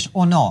they wish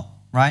or not,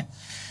 right?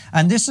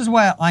 And this is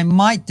where I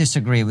might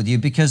disagree with you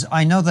because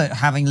I know that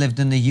having lived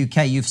in the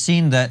UK, you've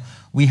seen that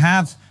we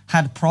have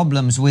had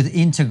problems with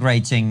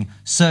integrating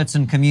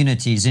certain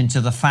communities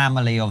into the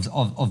family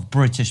of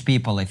British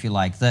people, if you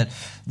like. That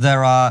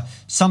there are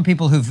some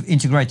people who've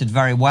integrated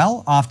very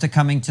well after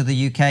coming to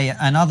the UK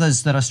and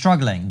others that are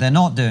struggling. They're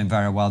not doing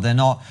very well. They're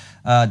not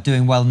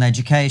doing well in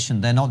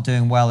education. They're not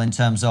doing well in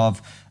terms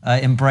of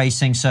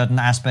embracing certain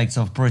aspects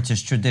of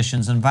British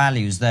traditions and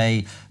values.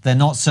 They're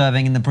not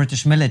serving in the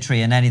British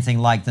military in anything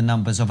like the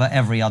numbers of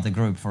every other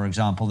group, for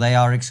example. They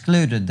are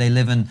excluded. They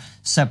live in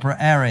separate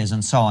areas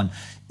and so on.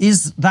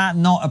 Is that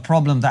not a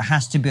problem that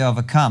has to be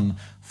overcome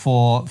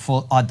for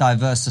our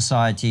diverse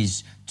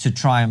societies to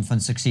triumph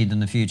and succeed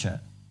in the future?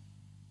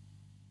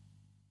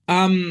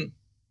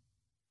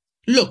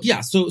 Look,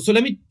 yeah, so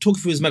let me talk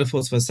through his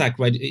metaphors for a sec,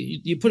 right?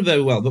 You put it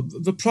very well.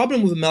 The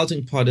problem with a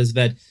melting pot is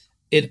that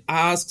it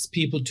asks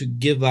people to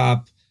give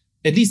up,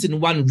 at least in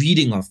one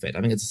reading of it.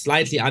 I mean, it's a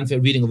slightly unfair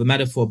reading of a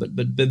metaphor, but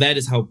that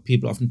is how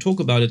people often talk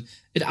about it.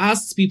 It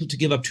asks people to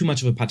give up too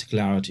much of a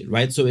particularity,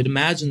 right? So it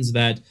imagines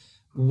that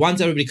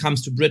once everybody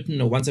comes to Britain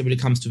or once everybody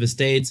comes to the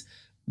States,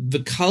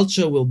 the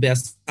culture will bear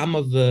some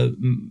of the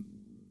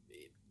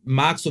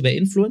marks of their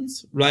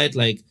influence, right?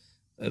 Like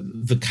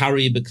the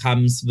curry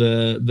becomes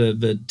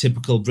the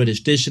typical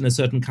British dish in a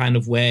certain kind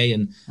of way.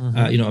 And,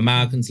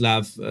 Americans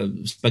love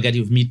spaghetti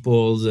with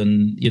meatballs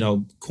and,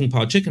 kung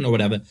pao chicken or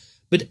whatever.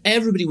 But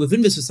everybody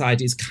within the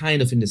society is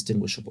kind of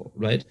indistinguishable,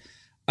 right?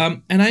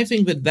 And I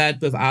think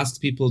that asks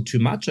people too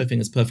much. I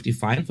think it's perfectly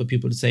fine for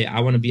people to say, I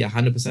want to be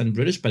 100%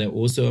 British, but I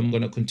also am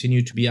going to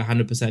continue to be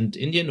 100%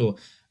 Indian or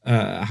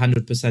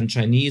 100%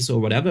 Chinese or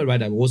whatever,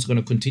 right? I'm also going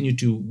to continue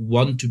to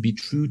want to be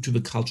true to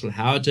the cultural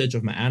heritage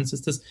of my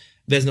ancestors.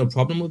 There's no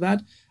problem with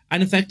that.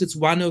 And in fact, it's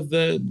one of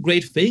the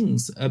great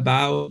things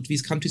about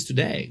these countries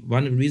today.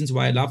 One of the reasons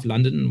why I love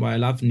London and why I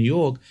love New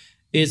York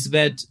is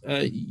that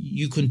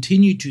you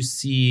continue to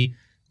see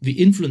the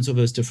influence of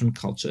those different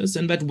cultures,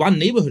 and that one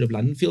neighborhood of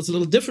London feels a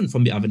little different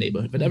from the other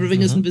neighborhood, but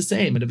everything isn't the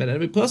same, and that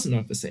every person is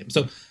not the same.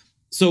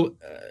 So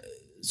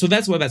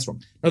that's why that's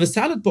wrong. Now, the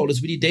salad bowl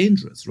is really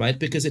dangerous, right?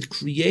 Because it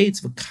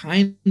creates the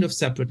kind of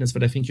separateness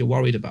that I think you're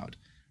worried about,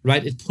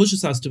 right? It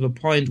pushes us to the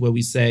point where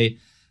we say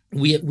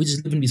we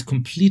just live in these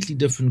completely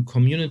different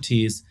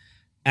communities,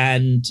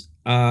 And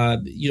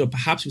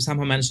perhaps we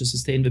somehow manage to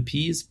sustain the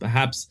peace.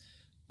 Perhaps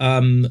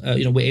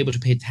we're able to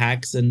pay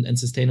tax and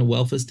sustain a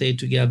welfare state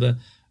together.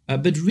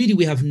 But really,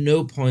 we have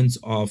no points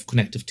of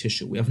connective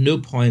tissue. We have no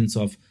points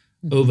of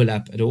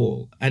overlap at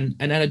all. And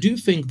I do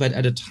think that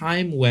at a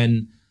time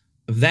when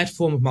that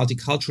form of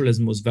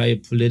multiculturalism was very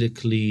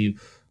politically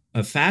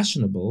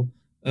fashionable,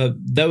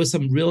 there were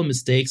some real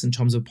mistakes in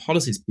terms of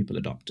policies people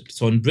adopted.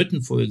 So in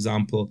Britain, for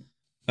example,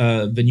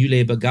 the new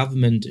Labour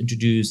government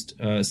introduced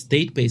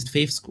state-based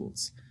faith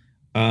schools.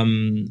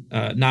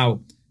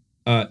 Now,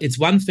 it's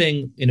one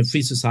thing in a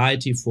free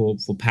society for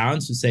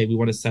parents to say we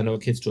want to send our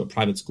kids to a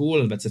private school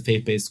and that's a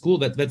faith-based school.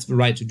 That's the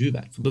right to do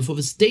that. But for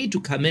the state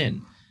to come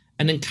in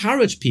and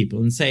encourage people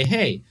and say,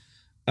 hey,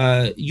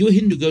 you're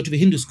Hindu, go to the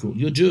Hindu school.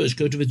 You're Jewish,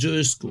 go to the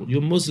Jewish school.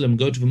 You're Muslim,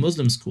 go to the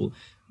Muslim school.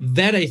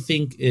 That, I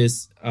think,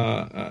 is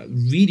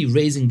really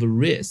raising the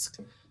risk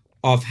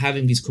of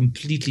having these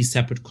completely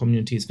separate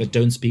communities that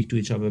don't speak to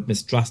each other,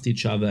 mistrust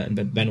each other, and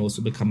that then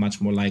also become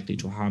much more likely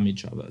to harm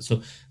each other.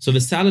 So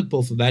the salad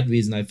bowl, for that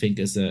reason, I think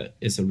is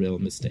a real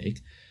mistake.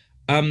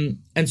 And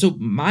so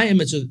my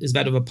image is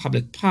that of a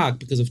public park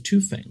because of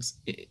two things.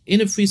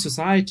 In a free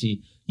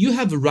society, you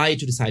have a right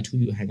to decide who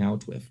you hang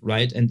out with,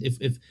 right? And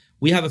if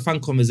we have a fun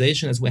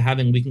conversation as we're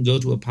having, we can go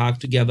to a park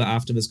together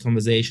after this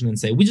conversation and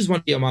say, we just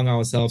want to be among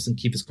ourselves and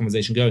keep this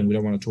conversation going. We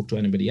don't want to talk to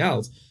anybody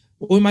else.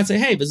 Or we might say,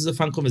 hey, this is a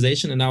fun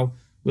conversation and now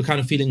we're kind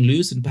of feeling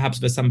loose and perhaps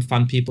there's some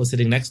fun people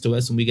sitting next to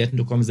us and we get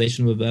into a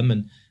conversation with them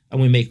and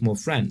we make more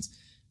friends.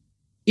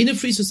 In a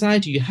free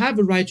society, you have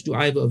a right to do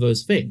either of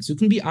those things. You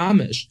can be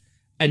Amish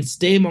and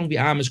stay among the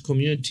Amish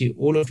community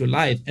all of your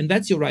life, and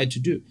that's your right to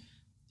do.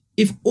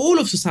 If all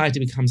of society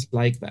becomes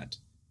like that,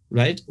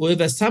 right, or if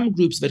there's some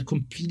groups that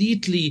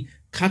completely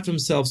cut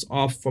themselves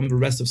off from the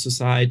rest of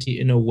society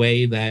in a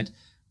way that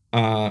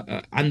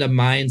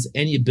undermines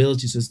any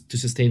ability to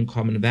sustain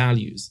common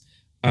values,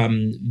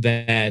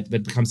 that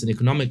becomes an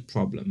economic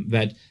problem,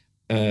 that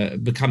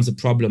becomes a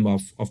problem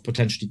of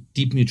potentially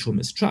deep mutual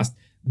mistrust,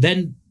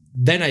 then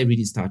I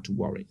really start to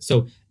worry.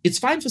 So it's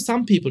fine for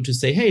some people to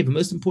say, hey, the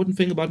most important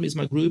thing about me is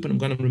my group and I'm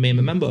going to remain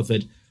a member of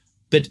it.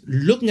 But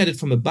looking at it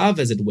from above,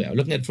 as it were,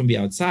 looking at it from the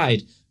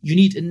outside, you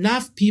need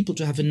enough people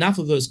to have enough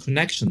of those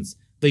connections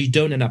that you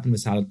don't end up in the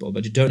salad bowl,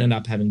 that you don't end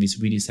up having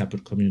these really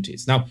separate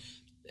communities. Now,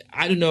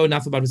 I don't know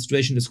enough about the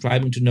situation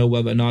describing to know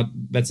whether or not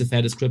that's a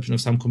fair description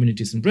of some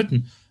communities in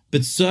Britain,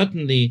 but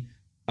certainly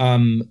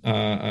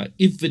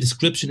if the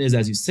description is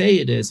as you say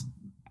it is,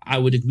 I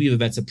would agree that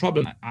that's a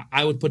problem.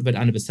 I would put that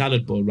under the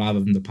salad bowl rather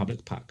than the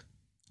public park.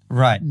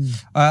 Right.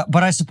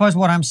 But I suppose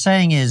what I'm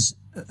saying is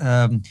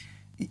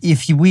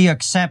if we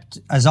accept,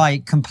 as I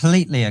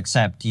completely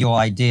accept your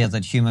idea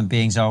that human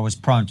beings are always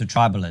prone to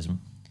tribalism,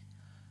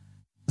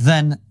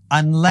 then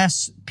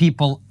unless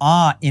people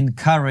are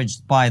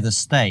encouraged by the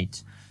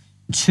state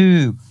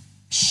to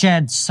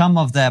shed some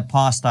of their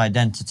past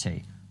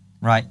identity,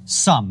 right?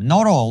 Some,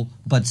 not all,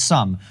 but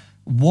some.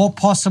 What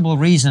possible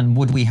reason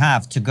would we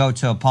have to go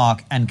to a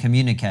park and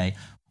communicate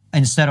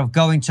instead of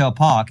going to a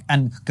park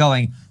and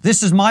going,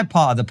 this is my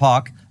part of the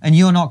park and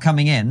you're not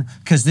coming in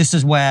because this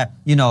is where,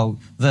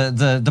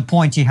 the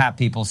pointy hat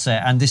people sit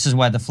and this is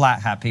where the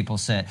flat hat people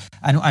sit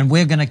and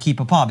we're going to keep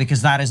apart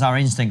because that is our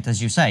instinct,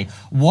 as you say.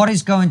 What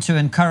is going to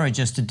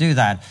encourage us to do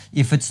that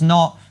if it's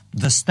not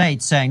the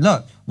state saying,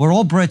 look, we're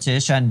all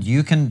British and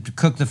you can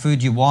cook the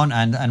food you want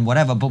and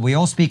whatever, but we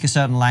all speak a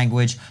certain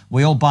language,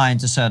 we all buy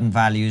into certain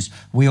values,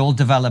 we all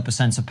develop a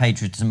sense of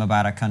patriotism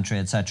about our country,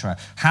 etc.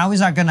 How is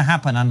that going to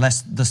happen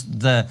unless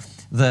the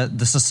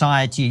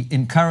society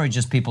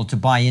encourages people to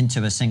buy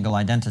into a single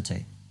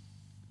identity?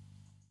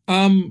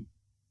 Well,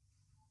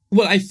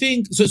 I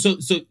think so.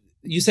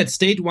 You said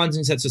state once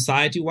and you said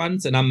society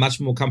once, and I'm much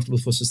more comfortable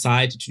for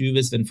society to do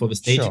this than for the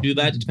state to do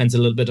that. It depends a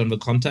little bit on the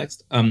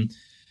context.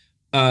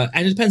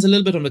 And it depends a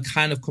little bit on the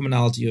kind of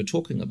commonality you're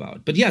talking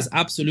about. But yes,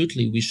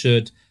 absolutely, we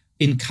should,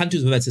 in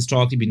countries where that's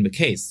historically been the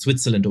case,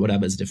 Switzerland or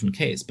whatever is a different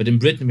case, but in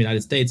Britain, the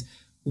United States,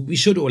 we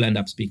should all end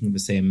up speaking the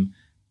same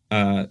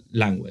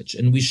language.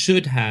 And we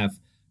should have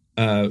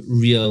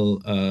real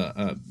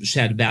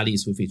shared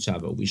values with each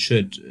other. We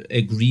should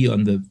agree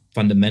on the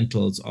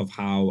fundamentals of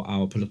how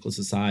our political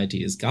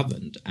society is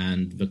governed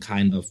and the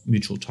kind of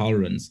mutual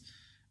tolerance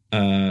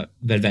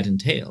that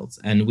entails.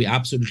 And we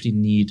absolutely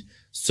need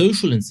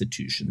social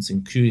institutions,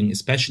 including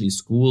especially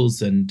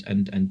schools and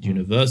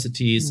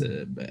universities,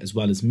 as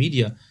well as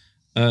media,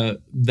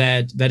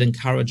 that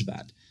encourage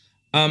that.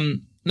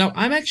 Now,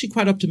 I'm actually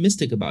quite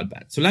optimistic about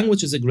that. So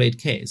language is a great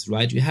case,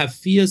 right? You have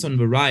fears on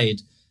the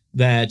right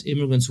that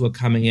immigrants who are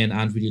coming in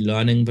aren't really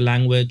learning the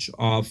language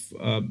of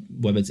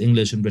whether it's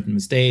English in Britain and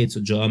the States or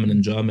German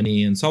in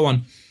Germany and so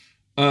on.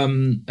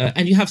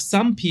 And you have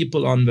some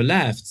people on the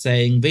left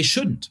saying they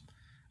shouldn't.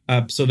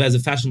 So there's a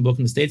fashion book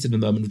in the States at the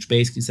moment which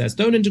basically says,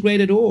 don't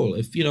integrate at all.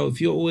 If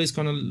you're always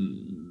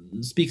going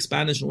to speak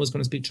Spanish and always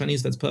going to speak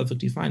Chinese, that's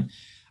perfectly fine.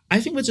 I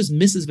think that just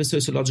misses the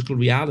sociological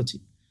reality.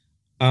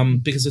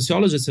 Because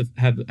sociologists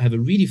have a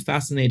really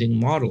fascinating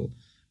model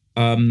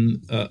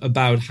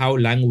about how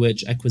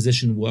language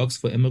acquisition works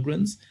for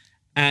immigrants.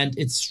 And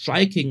it's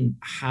striking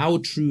how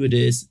true it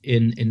is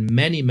in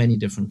many, many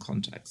different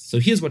contexts. So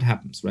here's what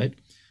happens, right?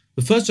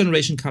 The first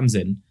generation comes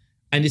in,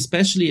 and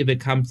especially if they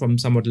come from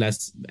somewhat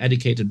less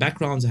educated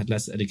backgrounds, had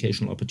less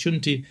educational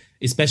opportunity,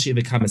 especially if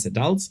they come as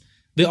adults,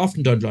 they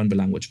often don't learn the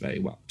language very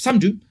well. Some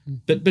do,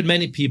 but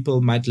many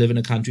people might live in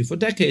a country for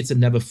decades and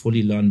never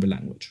fully learn the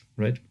language,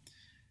 right?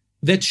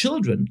 Their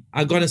children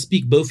are going to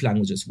speak both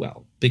languages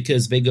well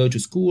because they go to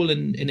school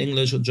in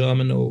English or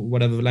German or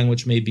whatever the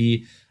language may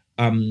be.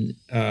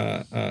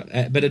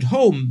 But at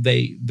home,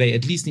 they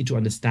at least need to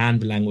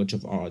understand the language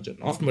of origin.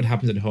 Often what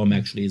happens at home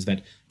actually is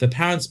that the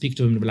parents speak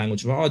to them in the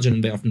language of origin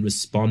and they often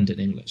respond in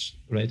English,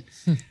 right?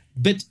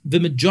 But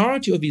the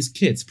majority of these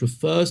kids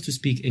prefers to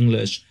speak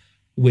English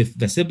with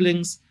their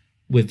siblings,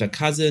 with their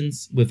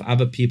cousins, with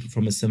other people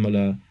from a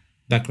similar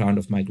background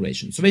of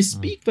migration. So they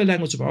speak the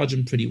language of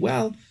origin pretty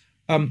well,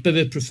 but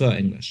they prefer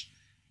English.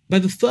 By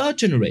the third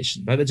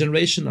generation, by the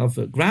generation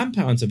of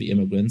grandparents of the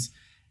immigrants,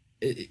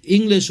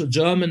 English or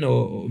German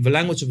or the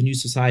language of a new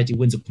society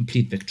wins a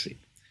complete victory.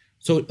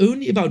 So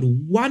only about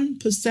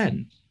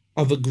 1%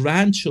 of the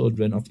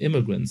grandchildren of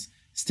immigrants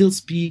still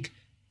speak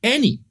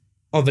any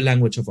of the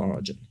language of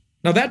origin.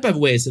 Now that, by the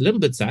way, is a little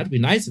bit sad. It'd be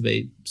nice if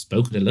they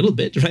spoke it a little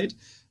bit, right?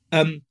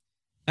 But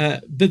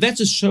that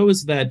just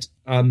shows that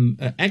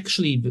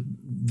actually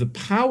the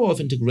power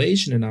of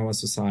integration in our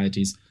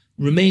societies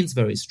remains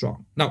very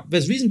strong. Now,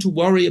 there's reason to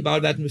worry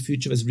about that in the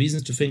future. There's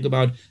reasons to think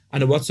about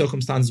under what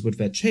circumstances would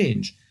that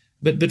change.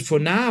 But for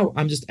now,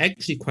 I'm just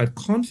actually quite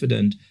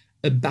confident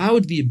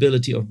about the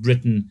ability of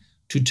Britain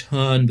to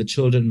turn the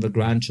children, the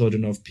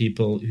grandchildren of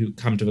people who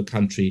come to the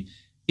country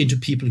into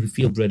people who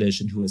feel British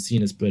and who are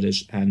seen as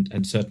British and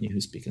certainly who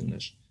speak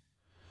English.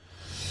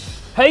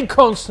 Hey,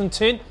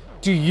 Konstantin,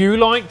 do you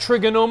like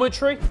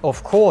trigonometry?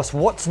 Of course,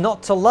 what's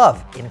not to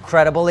love?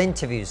 Incredible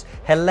interviews,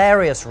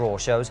 hilarious raw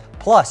shows,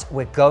 plus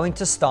we're going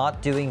to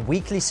start doing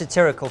weekly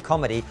satirical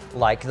comedy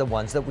like the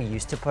ones that we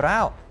used to put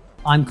out.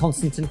 I'm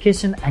Konstantin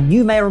Kisin, and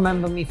you may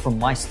remember me from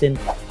my stint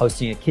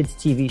hosting a kids'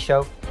 TV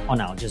show on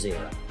Al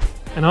Jazeera.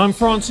 And I'm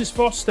Francis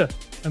Foster,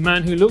 a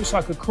man who looks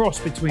like a cross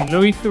between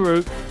Louis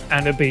Theroux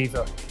and a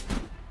beaver.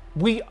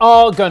 We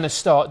are going to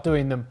start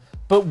doing them,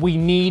 but we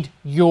need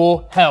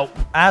your help.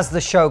 As the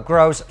show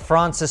grows,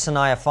 Francis and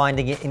I are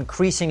finding it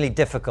increasingly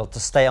difficult to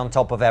stay on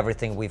top of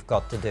everything we've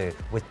got to do.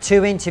 With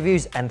 2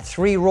 interviews and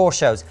 3 raw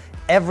shows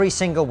every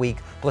single week,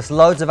 plus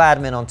loads of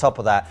admin on top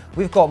of that,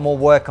 we've got more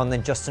work on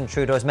than Justin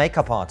Trudeau's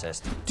makeup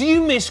artist. Do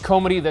you miss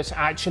comedy that's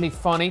actually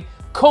funny?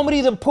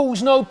 Comedy that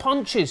pulls no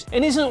punches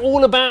and isn't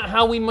all about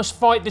how we must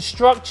fight the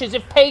structures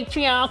of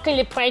patriarchal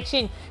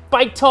oppression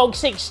by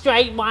toxic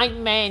straight white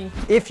men.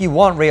 If you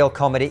want real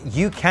comedy,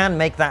 you can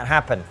make that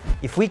happen.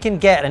 If we can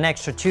get an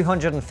extra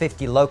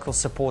 250 local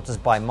supporters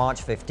by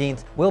March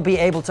 15th, we'll be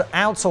able to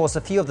outsource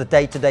a few of the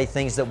day-to-day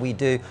things that we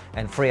do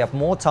and free up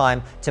more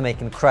time to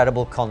make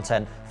incredible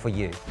content for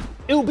you.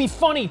 It'll be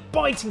funny,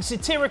 biting,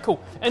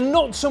 satirical, and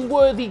not some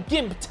worthy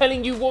gimp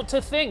telling you what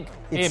to think.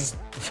 It's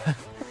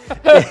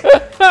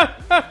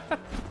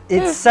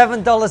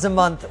 $7 a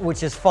month,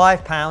 which is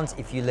 £5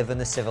 if you live in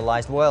the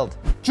civilized world.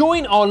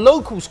 Join our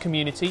locals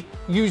community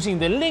using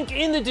the link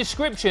in the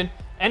description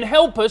and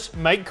help us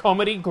make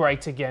comedy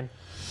great again.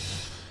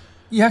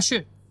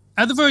 Yascha,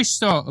 at the very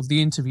start of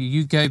the interview,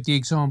 you gave the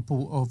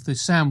example of the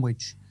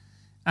sandwich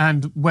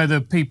and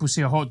whether people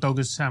see a hot dog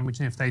as a sandwich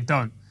and if they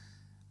don't.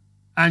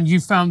 And you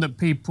found that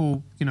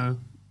people,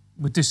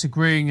 were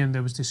disagreeing and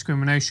there was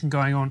discrimination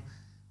going on.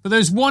 But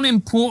there's one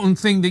important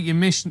thing that you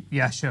missed,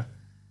 Yascha.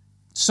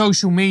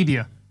 Social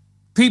media.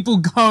 People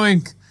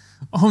going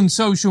on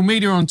social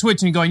media, on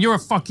Twitter, and going, you're a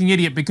fucking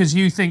idiot because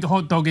you think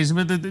hot dog is...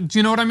 Do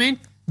you know what I mean?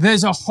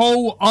 There's a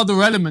whole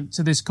other element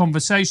to this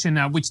conversation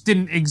now which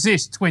didn't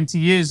exist 20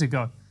 years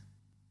ago.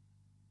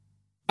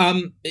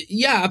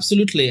 Yeah,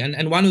 absolutely.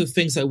 And one of the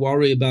things I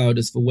worry about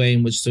is the way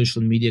in which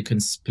social media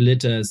can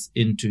split us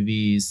into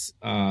these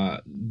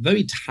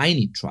very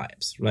tiny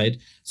tribes, right?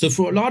 So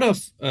for a lot of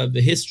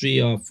the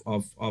history of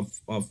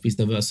these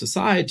diverse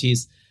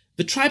societies,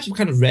 the tribes were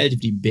kind of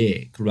relatively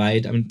big,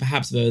 right? I mean,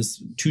 perhaps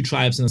there's 2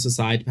 tribes in a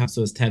society, perhaps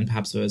there was 10,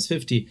 perhaps there was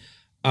 50.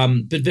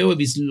 But there were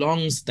these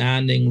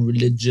long-standing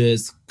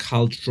religious,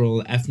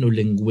 cultural,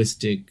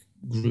 ethno-linguistic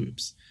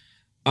groups.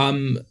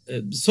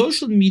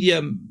 Social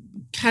media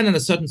can, under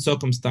certain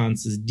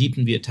circumstances,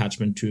 deepen the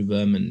attachment to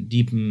them and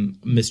deepen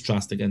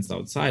mistrust against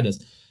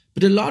outsiders.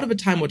 But a lot of the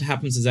time what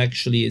happens is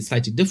actually a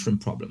slightly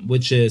different problem,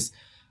 which is,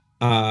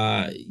 here's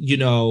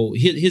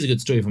a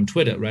good story from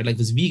Twitter, right? Like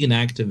this vegan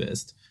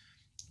activist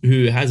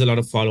who has a lot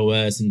of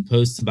followers and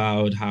posts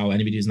about how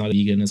anybody who's not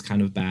vegan is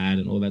kind of bad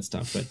and all that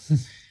stuff, right?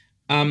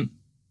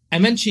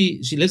 And then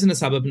she lives in a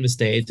suburb in the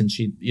States and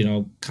she,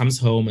 comes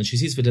home and she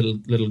sees the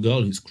little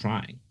girl who's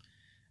crying.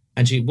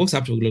 And she walks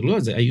up to the little girl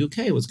and says, are you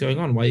okay? What's going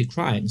on? Why are you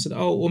crying? She said,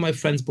 all my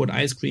friends bought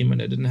ice cream and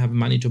I didn't have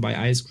money to buy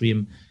ice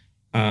cream.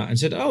 And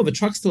she said, the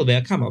truck's still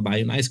there. Come, I'll buy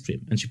you an ice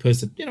cream. And she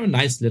posted, a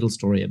nice little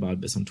story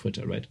about this on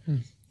Twitter, right?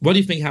 What do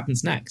you think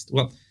happens next?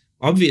 Well,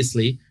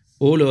 obviously,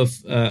 all of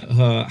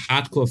her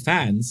hardcore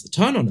fans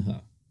turn on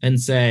her and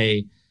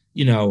say,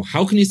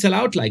 how can you sell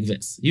out like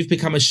this? You've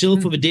become a shill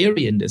for the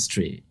dairy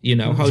industry.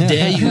 How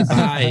dare you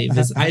buy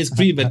this ice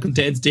cream that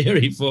contains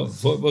dairy for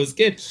those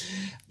kids?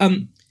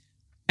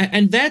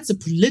 And that's a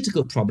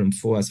political problem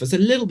for us. That's a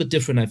little bit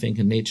different, I think,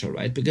 in nature,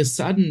 right? Because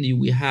suddenly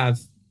we have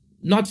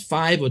not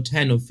 5 or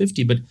 10 or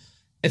 50, but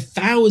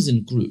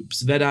 1,000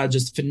 groups that are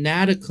just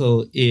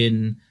fanatical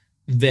in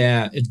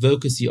their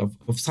advocacy of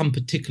some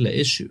particular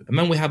issue. And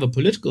then we have a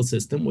political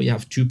system where you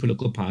have 2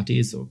 political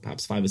parties, or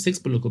perhaps 5 or 6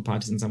 political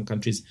parties in some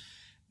countries,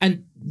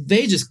 and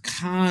they just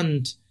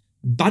can't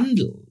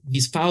bundle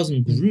these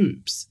 1,000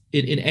 groups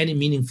in any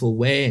meaningful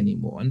way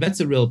anymore. And that's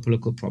a real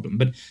political problem.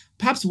 But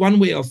perhaps one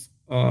way of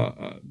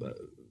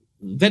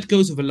that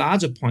goes with a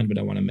larger point that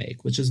I want to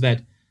make, which is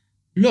that,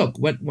 look,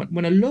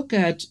 when I look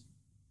at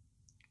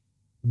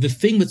the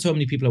thing that so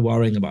many people are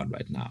worrying about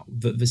right now,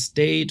 the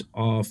state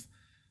of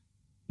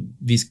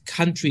these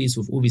countries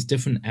with all these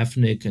different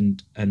ethnic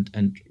and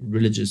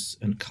religious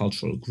and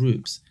cultural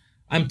groups,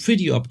 I'm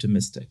pretty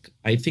optimistic.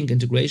 I think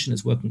integration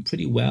is working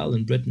pretty well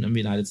in Britain and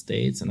the United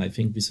States, and I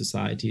think these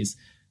societies,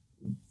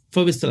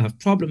 though we still have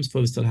problems,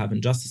 though we still have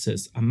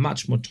injustices, are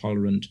much more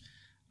tolerant,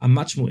 are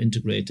much more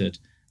integrated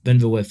than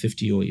they were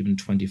 50 or even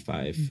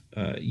 25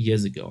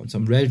 years ago. And so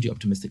I'm relatively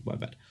optimistic about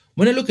that.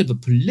 When I look at the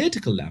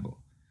political level,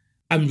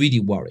 I'm really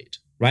worried,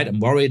 right? I'm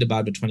worried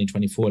about the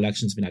 2024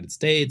 elections in the United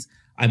States.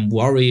 I'm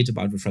worried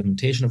about the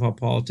fragmentation of our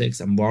politics.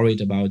 I'm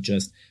worried about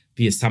just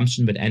the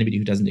assumption that anybody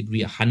who doesn't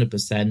agree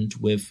 100%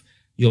 with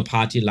your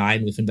party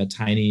line within that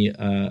tiny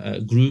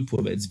group,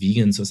 whether it's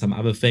vegans or some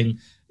other thing,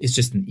 is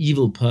just an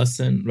evil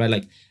person,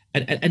 right?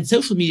 And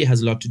social media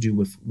has a lot to do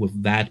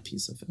with that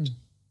piece of it.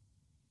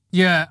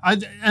 Yeah,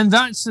 and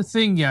that's the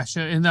thing,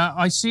 Yascha, in that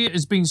I see it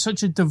as being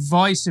such a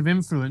divisive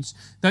influence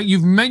that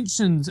you've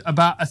mentioned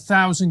about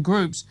 1,000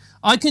 groups.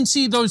 I can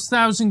see those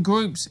 1,000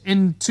 groups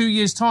in 2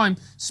 years' time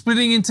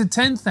splitting into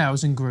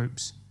 10,000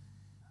 groups.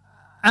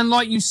 And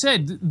like you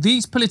said,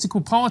 these political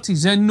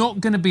parties, they're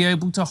not going to be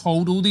able to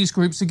hold all these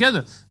groups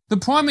together. The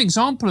prime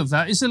example of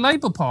that is the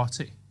Labour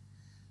Party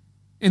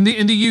in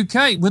the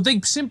UK, where they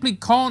simply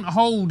can't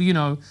hold,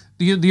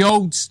 the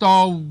old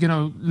style,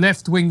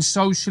 left-wing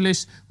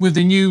socialists with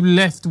the new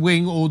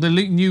left-wing or the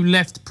new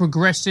left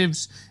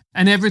progressives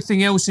and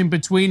everything else in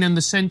between and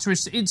the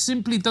centrists. It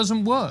simply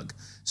doesn't work.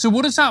 So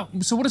what does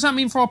that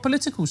mean for our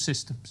political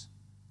systems?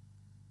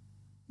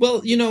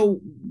 Well,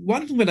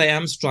 one thing that I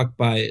am struck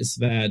by is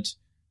that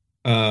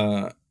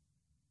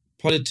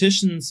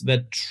politicians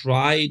that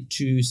try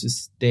to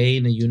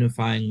sustain a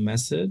unifying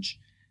message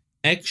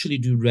actually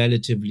do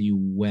relatively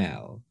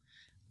well.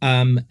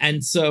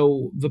 And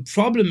so the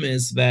problem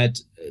is that,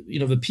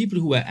 the people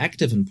who are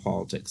active in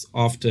politics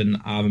often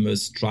are the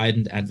most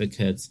strident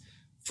advocates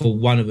for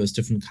one of those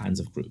different kinds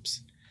of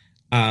groups.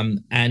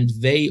 And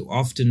they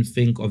often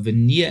think of the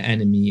near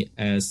enemy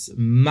as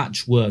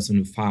much worse than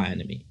the far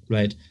enemy,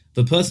 right?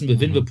 The person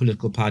within the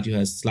political party who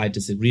has slight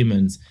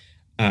disagreements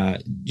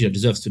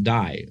deserves to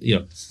die.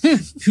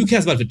 Who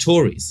cares about the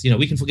Tories?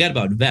 We can forget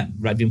about them,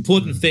 right? The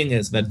important thing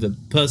is that the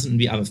person in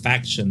the other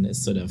faction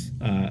is sort of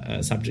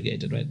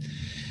subjugated, right?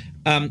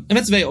 And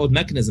that's a very old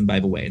mechanism, by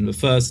the way. In the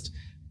first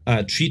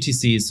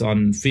treatises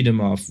on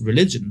freedom of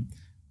religion,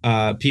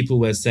 people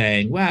were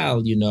saying,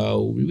 well,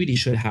 we really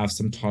should have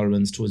some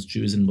tolerance towards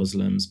Jews and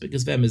Muslims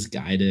because they're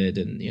misguided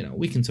and,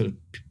 we can sort of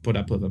put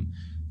up with them.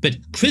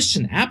 But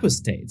Christian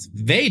apostates,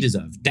 they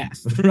deserve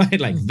death, right?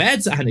 Like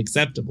that's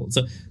unacceptable.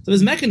 So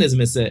this mechanism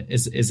is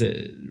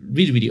a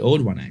really, really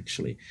old one,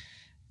 actually.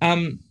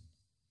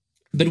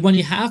 But when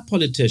you have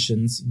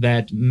politicians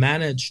that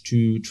manage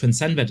to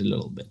transcend that a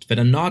little bit, that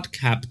are not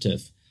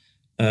captive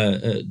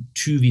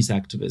to these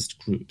activist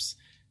groups,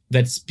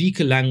 that speak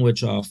a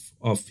language of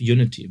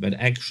unity, that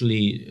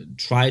actually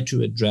try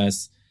to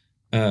address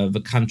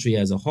the country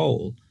as a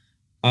whole,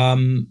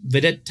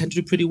 they tend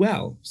to do pretty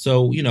well.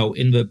 So,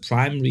 in the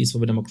primaries for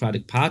the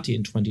Democratic Party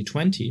in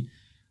 2020,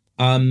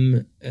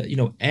 of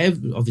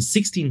the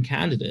 16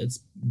 candidates,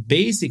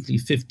 basically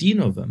 15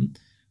 of them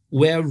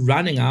were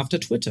running after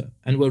Twitter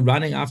and were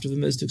running after the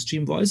most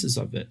extreme voices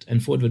of it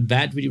and thought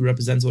that really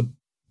represents what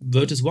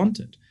voters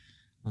wanted.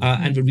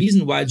 And the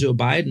reason why Joe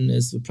Biden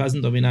is the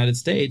president of the United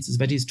States is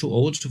that he's too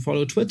old to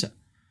follow Twitter.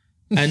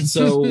 And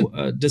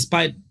so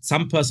despite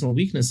some personal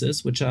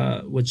weaknesses, which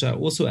are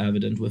also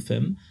evident with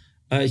him,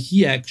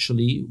 he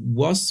actually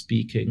was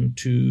speaking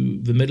to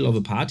the middle of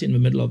a party in the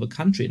middle of a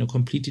country in a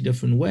completely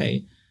different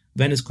way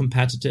than his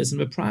competitors in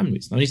the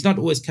primaries. Now, he's not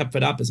always kept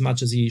that up as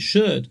much as he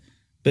should,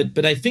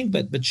 but I think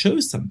that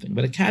shows something.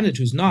 But a candidate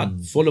who's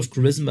not full of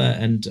charisma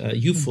and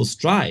youthful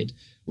stride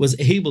was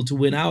able to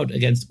win out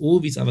against all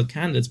these other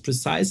candidates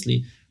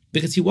precisely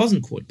because he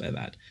wasn't caught by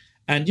that.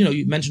 And,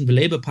 you mentioned the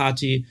Labour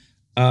Party.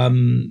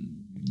 I'm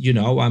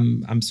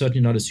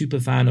certainly not a super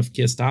fan of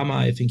Keir Starmer.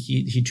 I think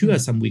he too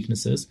has some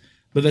weaknesses.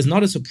 But there's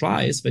not a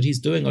surprise that he's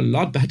doing a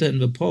lot better in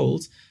the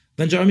polls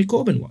than Jeremy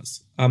Corbyn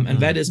was. And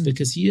that is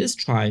because he is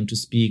trying to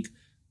speak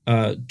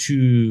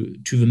to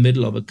the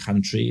middle of a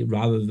country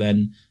rather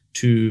than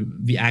to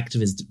the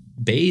activist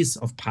base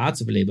of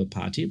parts of the Labour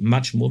Party,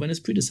 much more than his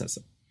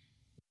predecessor.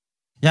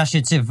 Yash,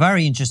 it's a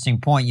very interesting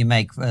point you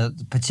make,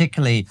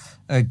 particularly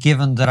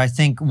given that I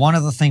think one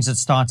of the things that's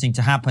starting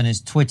to happen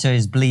is Twitter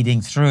is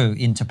bleeding through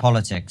into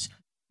politics.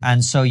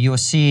 And so you're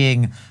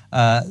seeing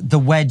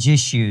the wedge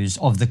issues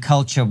of the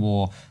culture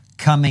war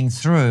coming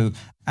through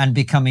and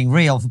becoming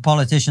real for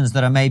politicians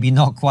that are maybe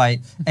not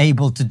quite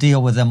able to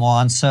deal with them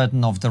or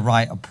uncertain of the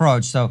right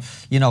approach. So,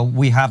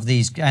 we have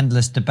these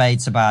endless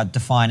debates about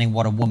defining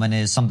what a woman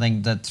is,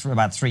 something that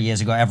about 3 years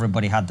ago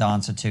everybody had the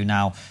answer to.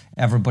 Now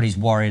everybody's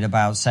worried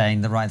about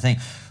saying the right thing.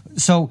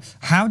 So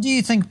how do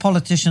you think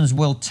politicians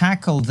will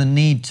tackle the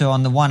need to,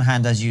 on the one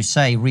hand, as you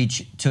say,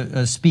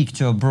 speak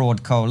to a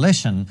broad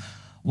coalition,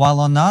 while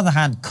on the other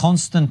hand,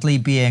 constantly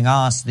being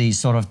asked these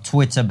sort of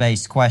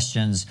Twitter-based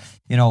questions,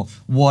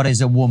 what is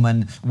a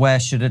woman? Where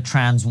should a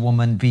trans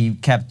woman be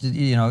kept?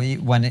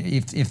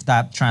 If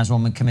that trans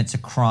woman commits a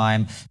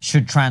crime,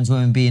 should trans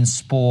women be in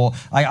sport?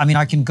 I mean,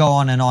 I can go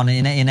on and on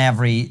in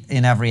every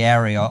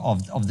area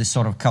of this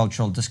sort of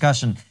cultural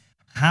discussion.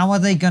 How are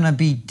they going to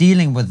be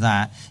dealing with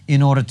that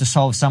in order to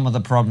solve some of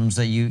the problems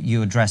that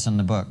you address in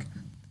the book?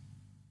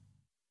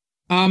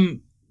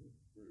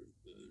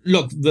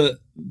 Look,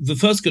 the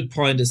first good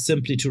point is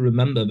simply to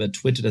remember that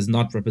Twitter does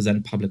not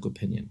represent public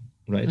opinion,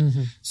 right?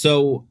 Mm-hmm.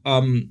 So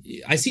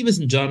I see this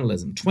in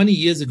journalism. 20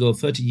 years ago,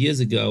 30 years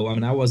ago, I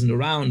mean, I wasn't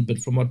around, but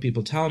from what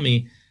people tell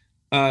me,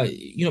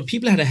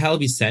 people had a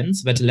healthy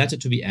sense that a letter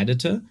to the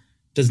editor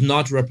does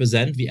not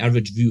represent the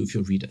average view of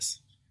your readers,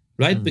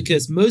 right? Mm-hmm.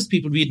 Because most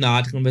people read an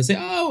article and they say,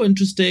 oh,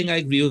 interesting, I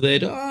agree with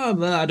it. Oh,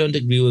 well, I don't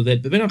agree with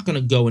it. But they're not going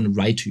to go and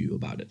write to you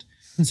about it.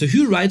 So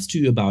who writes to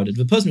you about it?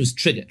 The person who's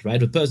triggered, right?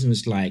 The person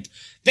who's like,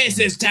 this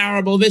is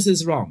terrible, this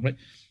is wrong, right?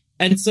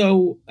 And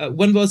so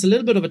when there was a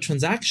little bit of a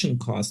transaction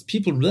cost,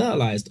 people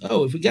realized,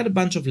 oh, if we get a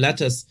bunch of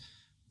letters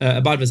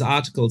about this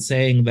article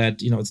saying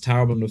that, it's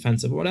terrible and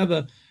offensive or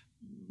whatever,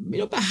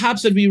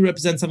 perhaps that we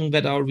represent something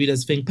that our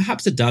readers think,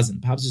 perhaps it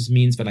doesn't. Perhaps this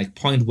means that like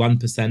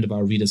 0.1% of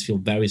our readers feel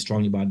very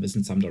strongly about this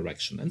in some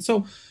direction. And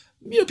so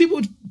people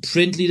would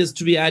print letters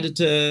to the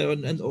editor,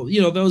 and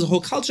there was a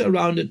whole culture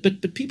around it.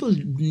 But people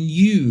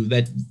knew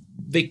that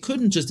they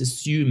couldn't just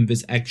assume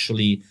this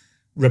actually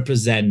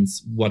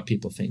represents what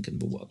people think in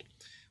the world.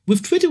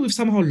 With Twitter, we've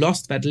somehow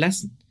lost that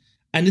lesson,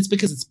 and it's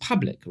because it's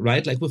public,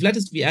 right? Like with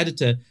letters to the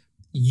editor,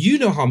 you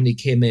know how many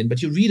came in,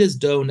 but your readers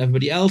don't.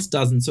 Everybody else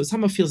doesn't. So it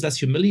somehow feels less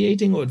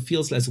humiliating, or it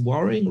feels less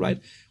worrying, right?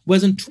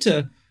 Whereas on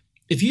Twitter,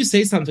 if you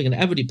say something and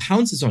everybody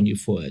pounces on you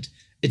for it,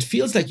 it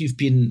feels like you've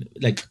been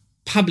like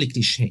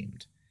publicly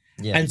shamed.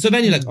 Yeah. And so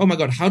then you're like, oh my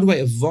God, how do I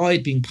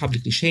avoid being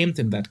publicly shamed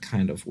in that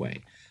kind of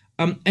way?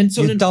 And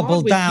so you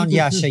double down,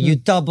 Yascha. You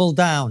double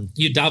down.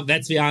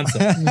 That's the answer.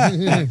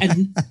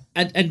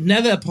 and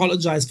never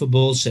apologize for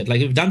bullshit.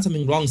 Like if you've done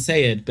something wrong,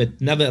 say it, but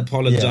never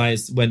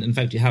apologize when in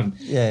fact you haven't.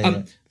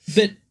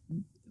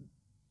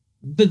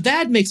 But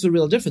that makes a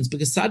real difference,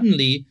 because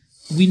suddenly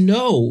we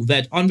know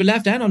that on the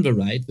left and on the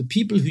right, the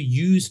people who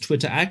use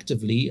Twitter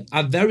actively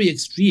are very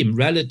extreme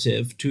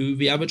relative to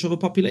the average of the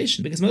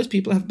population, because most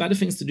people have better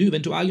things to do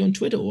than to argue on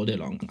Twitter all day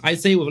long. I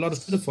say with a lot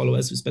of Twitter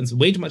followers who spend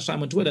way too much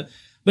time on Twitter,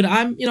 but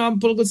I'm a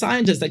political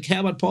scientist. I care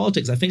about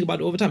politics. I think about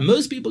it all the time.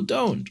 Most people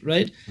don't,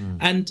 right?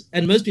 And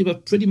most people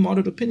have pretty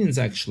moderate opinions,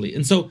 actually.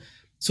 And so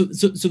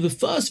the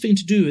first thing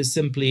to do is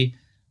simply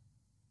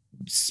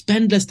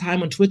spend less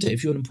time on Twitter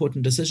if you're an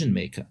important decision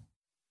maker.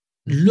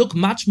 Look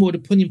much more at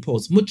opinion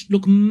polls,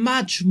 look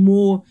much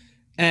more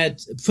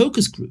at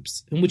focus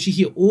groups in which you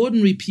hear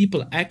ordinary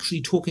people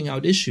actually talking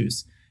out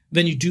issues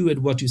than you do at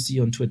what you see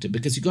on Twitter,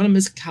 because you're going to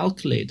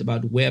miscalculate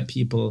about where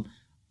people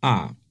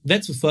are.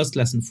 That's the first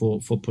lesson for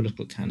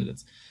political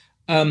candidates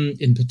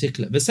in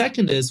particular. The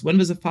second is when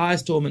there's a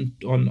firestorm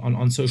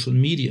on social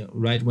media,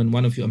 right? When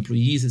one of your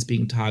employees is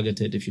being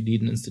targeted, if you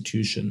lead an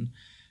institution,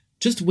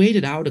 just wait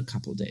it out a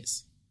couple of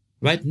days,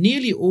 right?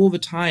 Nearly all the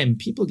time,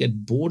 people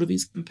get bored of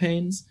these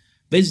campaigns.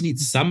 They just need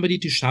somebody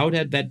to shout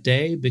at that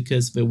day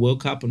because they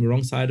woke up on the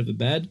wrong side of the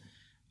bed.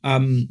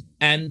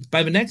 And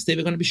by the next day,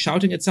 they're going to be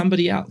shouting at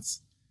somebody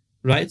else,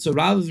 right? So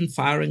rather than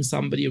firing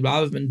somebody,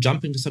 rather than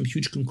jumping to some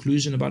huge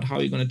conclusion about how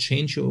you're going to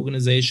change your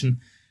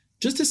organization,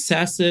 just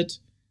assess it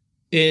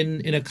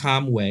in a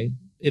calm way.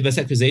 If there's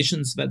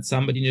accusations that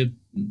somebody in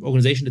your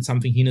organization did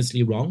something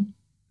heinously wrong,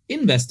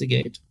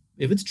 investigate.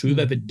 If it's true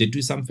that they did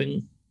do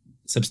something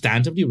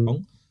substantively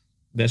wrong,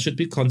 there should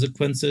be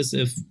consequences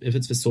if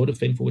it's the sort of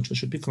thing for which there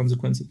should be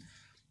consequences.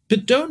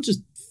 But don't just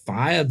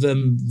fire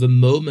them the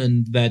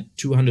moment that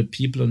 200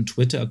 people on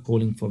Twitter are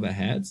calling for their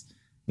heads.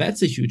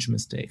 That's a huge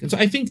mistake. And so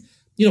I think,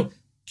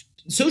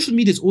 social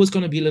media is always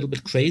going to be a little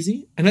bit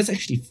crazy, and that's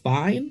actually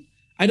fine.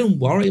 I don't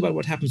worry about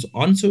what happens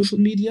on social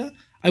media.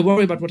 I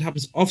worry about what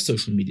happens off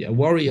social media. I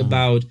worry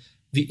about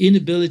the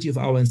inability of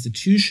our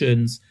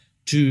institutions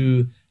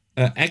to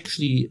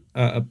actually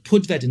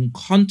put that in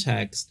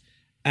context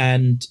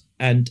and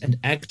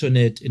act on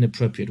it in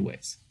appropriate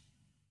ways.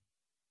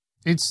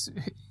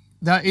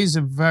 That is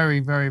a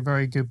very, very,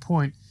 very good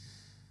point.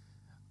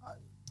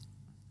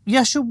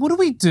 Yascha, what do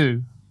we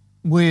do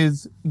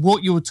with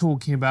what you're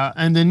talking about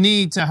and the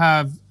need to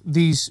have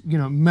these,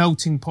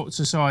 melting pot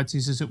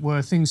societies, as it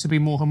were, things to be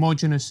more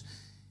homogenous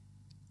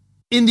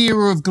in the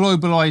era of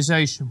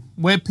globalization,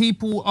 where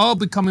people are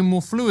becoming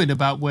more fluid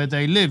about where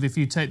they live, if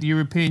you take the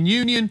European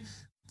Union,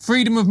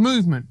 freedom of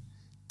movement,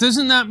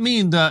 doesn't that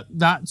mean that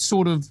that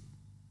sort of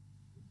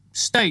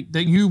state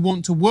that you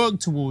want to work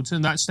towards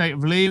and that state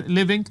of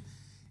living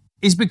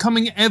is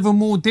becoming ever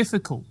more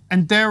difficult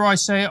and, dare I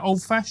say it,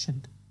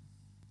 old-fashioned?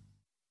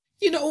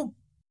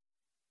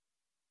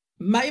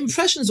 My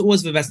impression is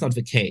always that that's not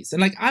the case.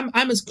 And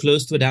I'm as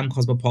close to a damn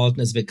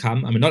cosmopolitan as they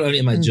come. I mean, not only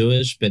am I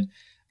Jewish, but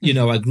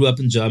I grew up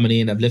in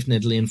Germany and I've lived in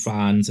Italy and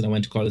France and I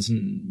went to college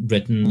in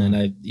Britain and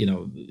I'm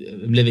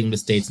living in the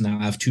States now.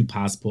 I have 2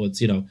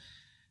 passports,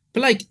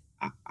 But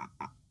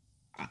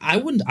I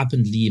wouldn't up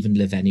and leave and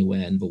live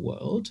anywhere in the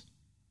world.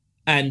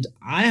 And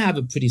I have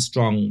a pretty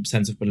strong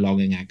sense of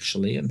belonging,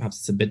 actually. And perhaps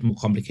it's a bit more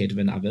complicated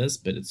than others,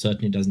 but it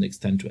certainly doesn't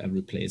extend to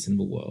every place in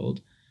the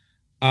world.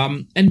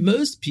 And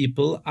most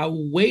people are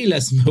way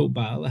less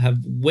mobile,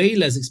 have way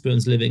less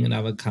experience living in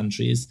other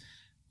countries,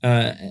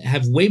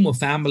 have way more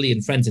family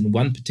and friends in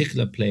one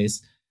particular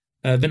place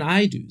than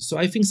I do. So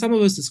I think some of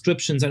those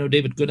descriptions, I know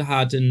David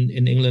Goodhart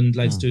in England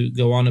likes to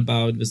go on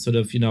about this sort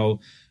of,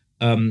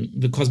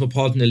 the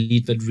cosmopolitan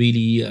elite that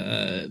really,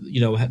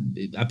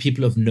 are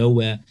people of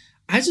nowhere.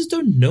 I just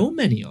don't know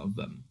many of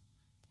them.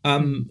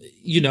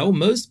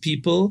 Most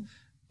people,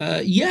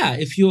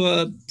 if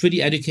you're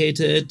pretty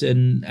educated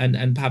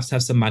and perhaps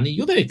have some money,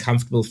 you're very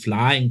comfortable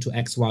flying to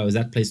X, Y, or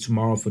Z place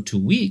tomorrow for 2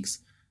 weeks.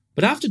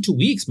 But after 2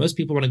 weeks, most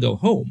people want to go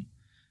home.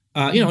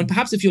 And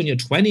perhaps if you're in your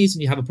 20s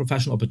and you have a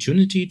professional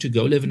opportunity to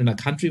go live in a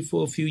country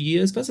for a few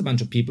years, there's a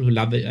bunch of people who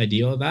love the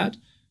idea of that.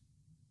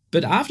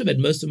 But after that,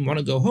 most of them want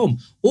to go home.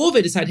 Or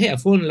they decide, hey,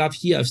 I've fallen in love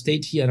here, I've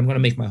stayed here, and I'm going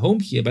to make my home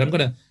here, but I'm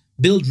going to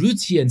build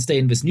roots here and stay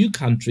in this new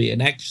country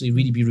and actually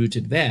really be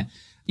rooted there.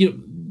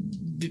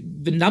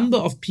 The number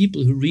of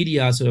people who really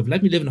are sort of,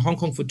 let me live in Hong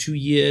Kong for 2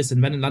 years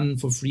and then in London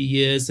for 3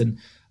 years and,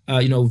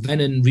 then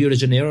in Rio de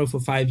Janeiro for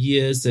 5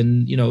 years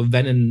and,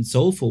 then in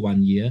Seoul for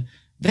 1 year,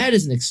 that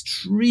is an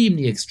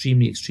extremely,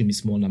 extremely, extremely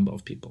small number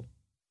of people.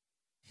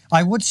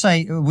 I would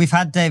say we've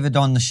had David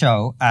on the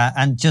show,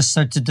 and just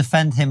so to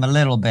defend him a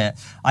little bit,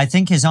 I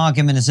think his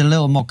argument is a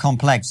little more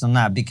complex than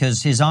that,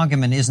 because his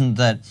argument isn't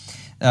that,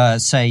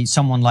 say,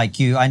 someone like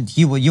you, and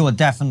you were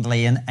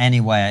definitely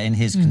anywhere in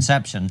his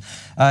conception,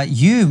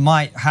 you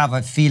might have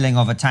a feeling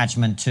of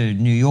attachment to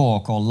New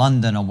York or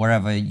London or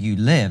wherever you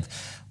live.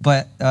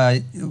 But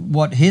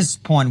what his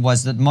point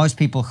was that most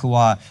people who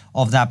are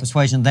of that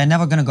persuasion, they're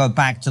never going to go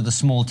back to the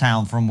small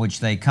town from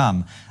which they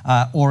come.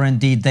 Or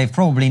indeed, they've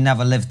probably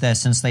never lived there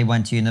since they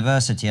went to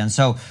university. And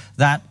so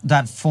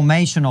that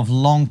formation of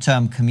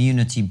long-term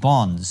community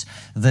bonds,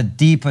 the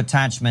deep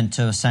attachment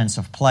to a sense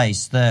of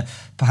place,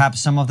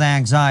 perhaps some of the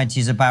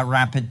anxieties about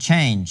rapid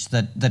change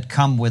that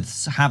come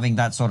with having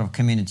that sort of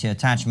community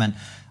attachment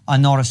are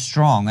not as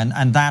strong.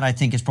 And that, I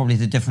think, is probably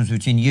the difference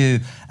between you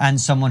and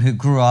someone who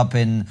grew up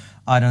in,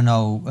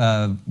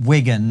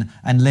 Wigan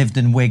and lived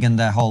in Wigan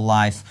their whole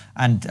life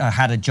and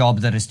had a job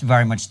that is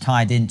very much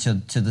tied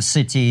into the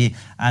city,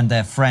 and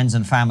their friends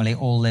and family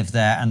all live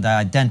there and their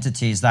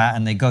identity is that,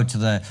 and they go to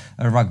the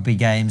rugby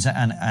games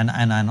and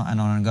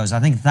on it goes. I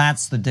think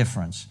that's the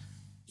difference.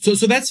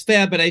 So that's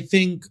fair, but I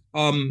think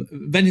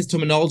then his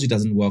terminology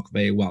doesn't work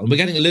very well. And we're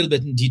getting a little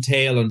bit in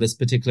detail on this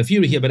particular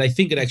theory here, but I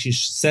think it actually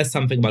says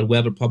something about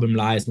where the problem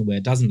lies and where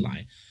it doesn't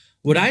lie.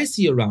 What I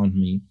see around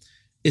me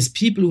is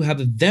people who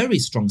have a very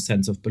strong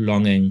sense of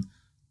belonging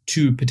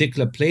to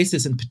particular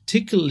places and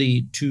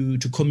particularly to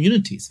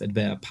communities that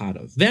they're a part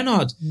of. They're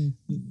not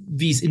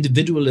these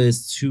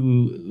individualists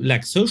who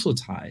lack social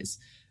ties.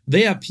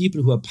 They are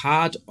people who are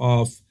part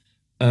of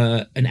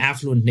an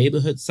affluent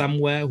neighborhood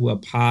somewhere, who are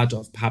part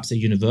of perhaps a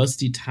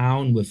university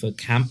town with a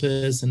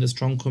campus and a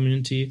strong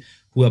community,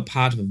 who are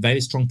part of a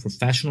very strong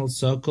professional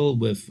circle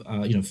with,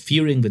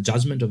 fearing the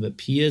judgment of their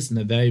peers in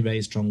a very,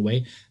 very strong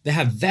way. They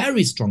have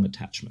very strong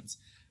attachments.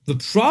 The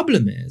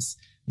problem is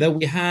that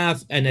we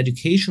have an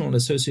educational and a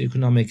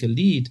socioeconomic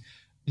elite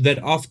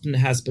that often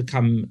has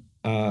become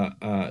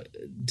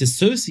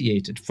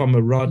dissociated from a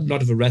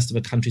lot of the rest of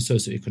the country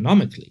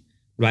socioeconomically,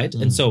 right?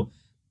 And so,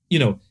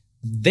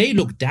 they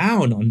look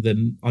down on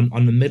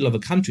the middle of the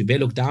country. They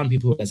look down on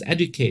people who are less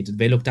educated.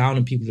 They look down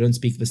on people who don't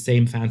speak the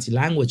same fancy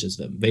language as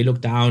them. They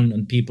look down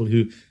on people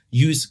who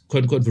use,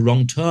 quote unquote, the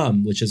wrong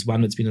term, which is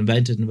one that's been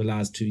invented in the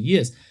last 2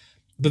 years.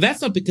 But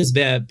that's not because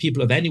they're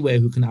people of anywhere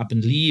who can up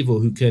and leave or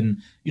who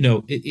can,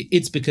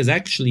 it's because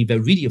actually they're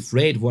really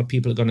afraid of what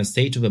people are going to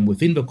say to them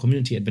within the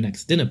community at the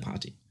next dinner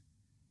party,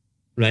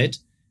 right?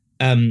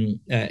 And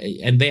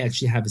they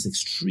actually have this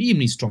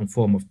extremely strong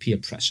form of peer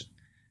pressure.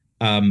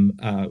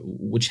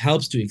 Which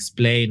helps to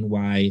explain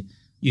why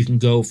you can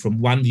go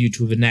from one view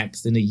to the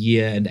next in a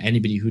year, and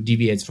anybody who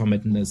deviates from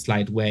it in a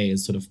slight way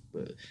is sort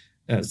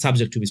of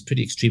subject to these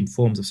pretty extreme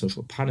forms of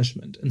social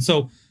punishment. And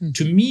so,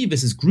 to me,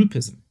 this is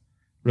groupism,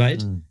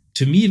 right?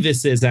 To me,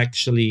 this is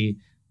actually,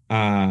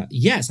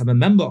 yes, I'm a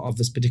member of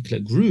this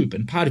particular group,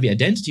 and part of the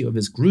identity of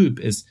this group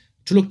is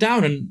to look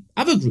down on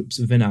other groups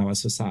within our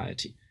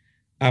society.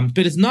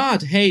 But it's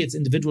not, hey, it's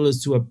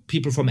individualists who are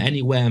people from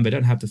anywhere and they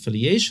don't have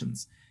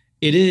affiliations.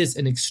 it is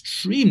an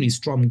extremely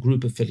strong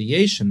group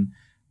affiliation,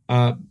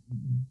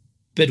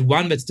 but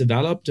one that's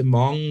developed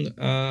among,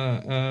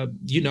 an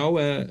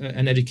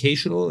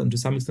educational and to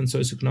some extent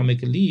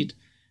socioeconomic elite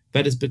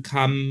that has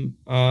become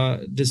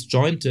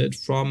disjointed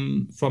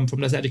from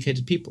less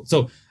educated people.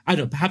 So I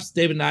don't know, perhaps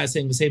David and I are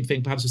saying the same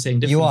thing, perhaps we're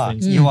saying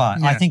different things. You are.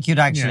 Yeah. I think you'd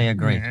actually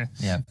agree.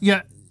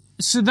 Yeah.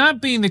 So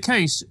that being the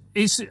case,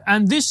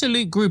 and this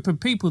elite group of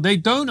people, they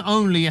don't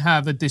only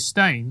have a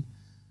disdain,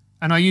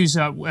 and I use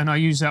that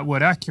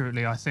word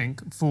accurately, I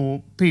think,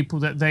 for people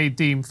that they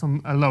deem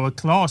from a lower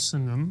class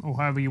than them, or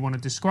however you want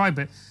to describe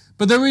it.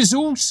 But there is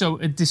also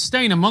a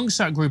disdain amongst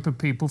that group of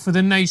people for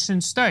the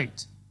nation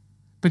state,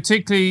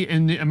 particularly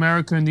in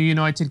America and the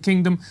United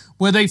Kingdom,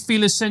 where they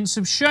feel a sense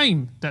of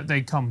shame that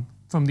they come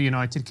from the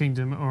United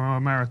Kingdom or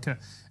America.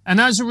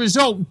 And as a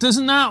result,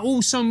 doesn't that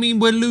also mean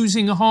we're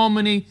losing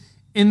harmony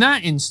in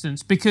that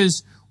instance?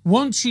 Because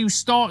once you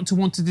start to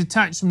want to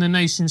detach from the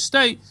nation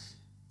state,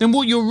 then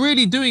what you're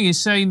really doing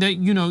is saying that,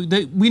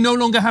 that we no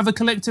longer have a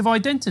collective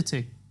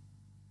identity.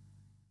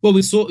 Well,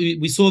 we saw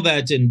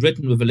that in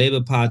Britain with the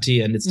Labour Party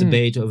and its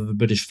debate over the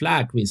British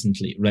flag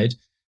recently, right?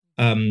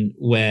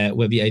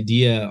 Where the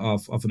idea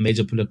of a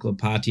major political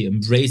party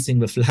embracing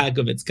the flag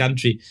of its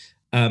country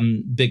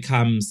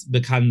becomes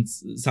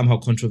somehow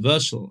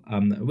controversial,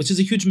 which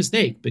is a huge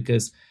mistake,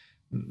 because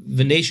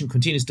the nation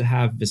continues to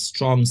have this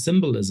strong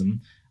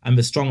symbolism and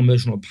the strong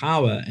emotional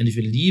power, and if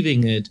you're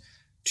leaving it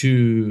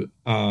to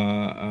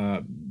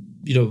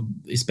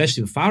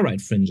especially the far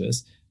right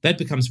fringes, that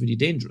becomes really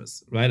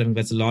dangerous, right? I mean,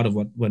 that's a lot of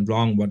what went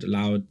wrong, what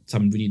allowed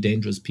some really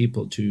dangerous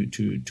people to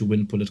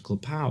win political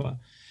power.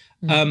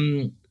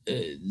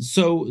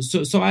 So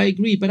I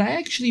agree, but I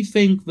actually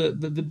think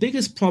the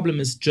biggest problem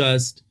is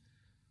just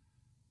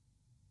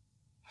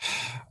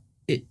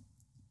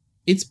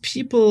it's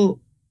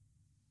people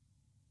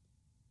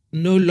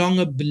no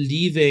longer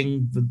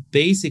believing the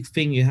basic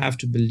thing you have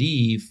to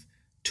believe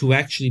to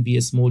actually be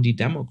a small d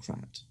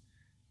Democrat,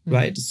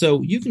 right?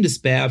 So you can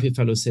despair of your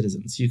fellow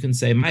citizens. You can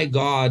say, my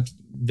God,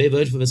 they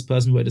voted for this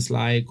person who I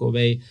dislike, or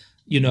they,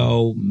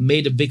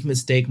 made a big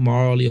mistake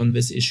morally on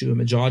this issue. A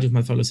majority of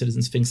my fellow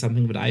citizens think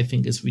something that I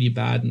think is really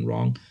bad and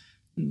wrong.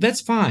 That's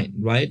fine,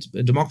 right?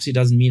 Democracy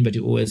doesn't mean that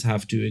you always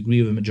have to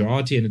agree with a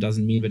majority, and it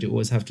doesn't mean that you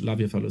always have to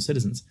love your fellow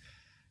citizens.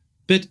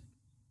 But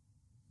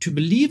to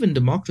believe in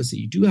democracy,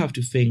 you do have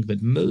to think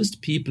that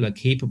most people are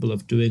capable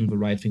of doing the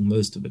right thing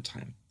most of the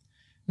time.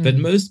 That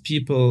most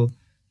people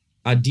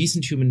are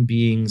decent human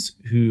beings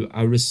who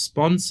are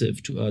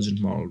responsive to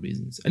urgent moral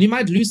reasons. And you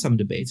might lose some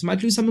debates, you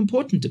might lose some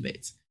important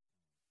debates,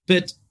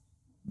 but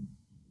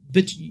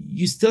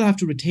you still have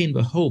to retain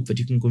the hope that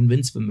you can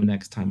convince them the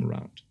next time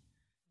around.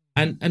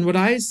 And what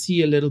I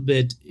see a little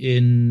bit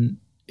in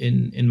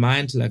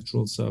my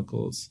intellectual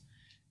circles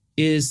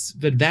is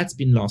that that's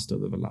been lost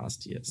over the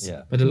last years.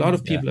 Yeah. But a lot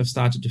of people have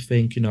started to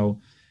think,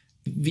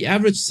 the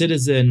average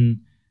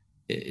citizen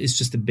is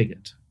just a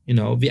bigot.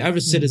 The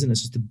average citizen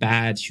is just a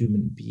bad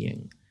human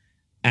being,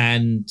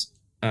 and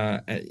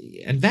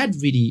that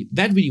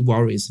really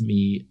worries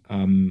me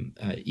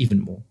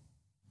even more.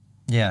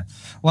 Yeah,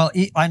 well,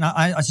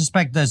 I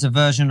suspect there's a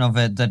version of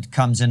it that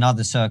comes in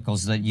other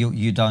circles that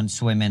you don't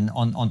swim in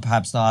on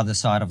perhaps the other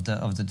side of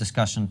the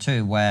discussion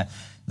too, where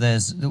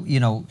there's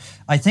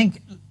I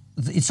think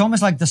it's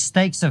almost like the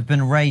stakes have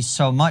been raised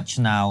so much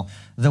now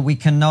that we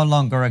can no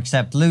longer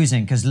accept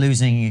losing, because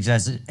losing is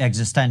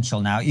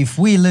existential now. If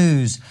we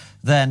lose,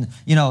 then,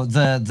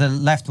 the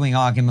left-wing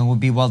argument would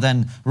be, well,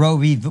 then Roe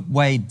v.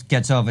 Wade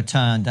gets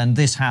overturned and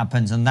this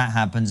happens and that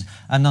happens.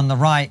 And on the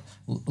right,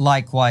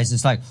 likewise,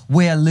 it's like,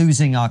 we're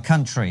losing our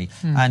country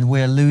and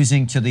we're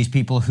losing to these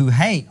people who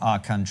hate our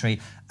country.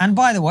 And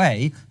by the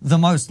way, the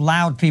most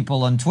loud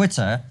people on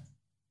Twitter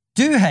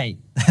do hate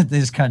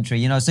this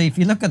country, so if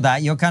you look at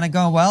that, you're kind of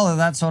going, well,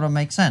 that sort of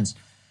makes sense.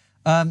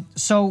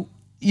 So,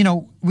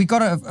 we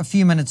got a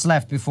few minutes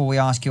left before we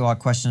ask you our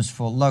questions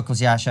for locals.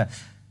 Yascha,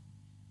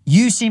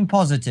 you seem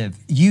positive,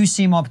 you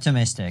seem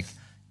optimistic.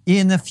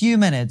 In a few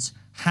minutes,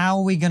 how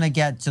are we going to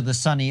get to the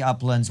sunny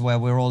uplands where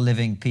we're all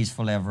living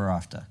peacefully ever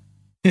after?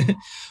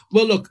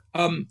 Well, look,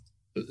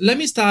 let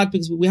me start,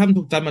 because we haven't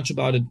talked that much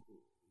about it,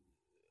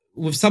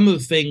 with some of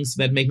the things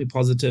that make me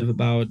positive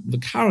about the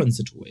current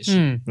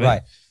situation.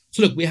 Right.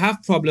 So look, we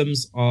have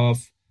problems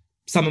of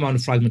some amount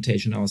of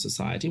fragmentation in our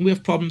society, and we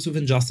have problems with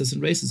injustice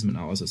and racism in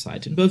our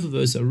society, and both of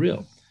those are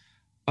real.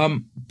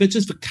 But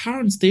just the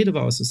current state of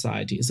our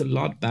society is a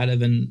lot better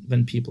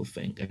than people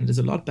think, and it is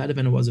a lot better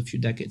than it was a few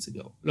decades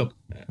ago. Look,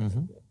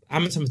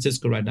 I'm in San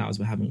Francisco right now as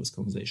we're having this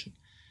conversation.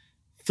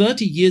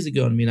 30 years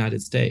ago in the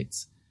United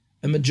States,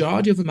 a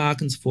majority of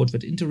Americans thought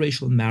that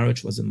interracial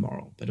marriage was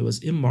immoral, that it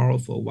was immoral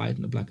for a white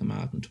and a black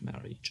American to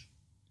marry each other.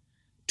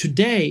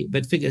 Today,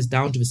 that figure is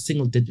down to the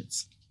single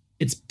digits.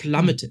 It's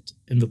plummeted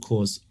in the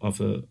course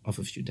of a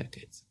few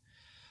decades.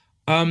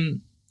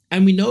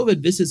 And we know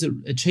that this is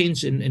a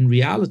change in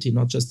reality,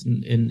 not just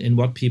in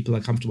what people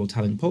are comfortable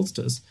telling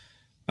pollsters,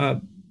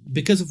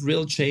 because of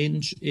real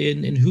change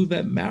in who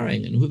they're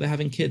marrying and who they're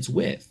having kids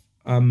with.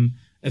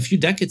 A few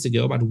decades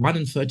ago, about 1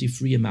 in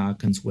 33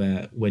 Americans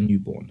were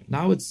newborn.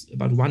 Now it's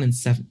about 1 in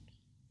 7.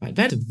 Right?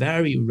 That's a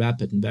very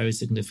rapid and very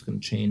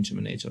significant change in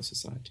the nature of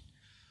society.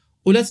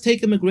 Or let's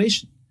take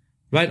immigration.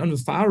 Right? On the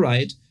far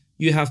right,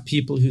 you have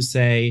people who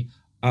say,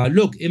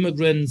 look,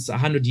 immigrants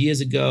 100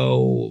 years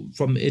ago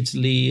from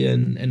Italy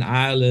and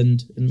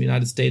Ireland, in the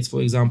United States,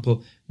 for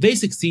example, they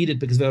succeeded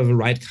because they were the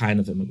right kind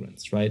of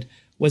immigrants, right?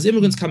 Whereas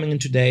immigrants coming in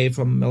today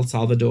from El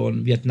Salvador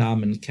and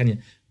Vietnam and Kenya,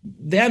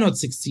 they're not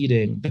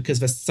succeeding because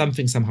there's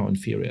something somehow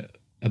inferior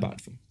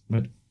about them,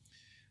 right?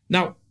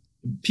 Now,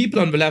 people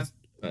on the left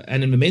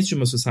and in the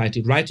mainstream of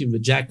society rightly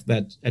reject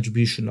that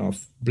attribution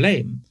of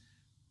blame.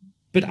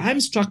 But I'm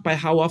struck by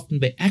how often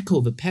they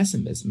echo the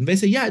pessimism. They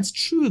say, yeah, it's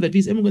true that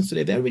these immigrants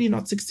today, they're really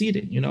not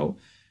succeeding,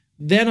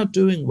 They're not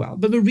doing well.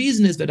 But the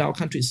reason is that our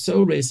country is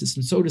so racist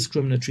and so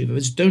discriminatory that they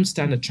just don't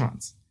stand a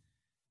chance.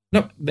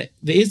 No, there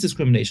is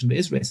discrimination, there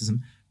is racism.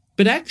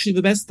 But actually,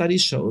 the best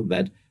studies show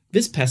that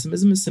this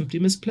pessimism is simply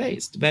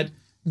misplaced. That,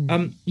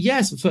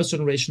 yes, the first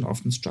generation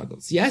often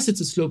struggles. Yes,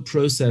 it's a slow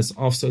process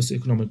of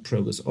socioeconomic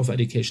progress, of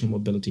educational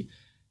mobility.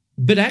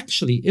 But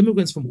actually,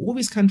 immigrants from all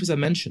these countries I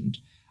mentioned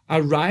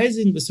are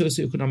rising the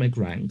socioeconomic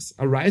ranks,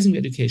 are rising the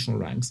educational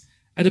ranks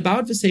at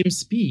about the same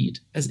speed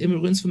as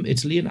immigrants from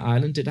Italy and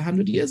Ireland did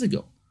 100 years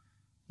ago.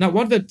 Now,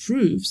 what that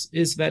proves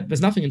is that there's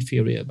nothing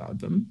inferior about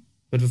them,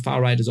 but the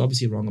far right is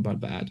obviously wrong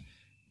about that.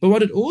 But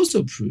what it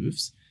also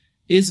proves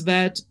is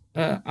that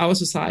our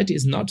society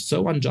is not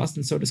so unjust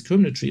and so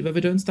discriminatory that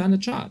they don't stand a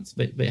chance.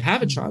 They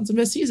have a chance and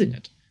they're seizing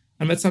it.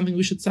 And that's something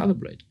we should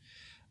celebrate.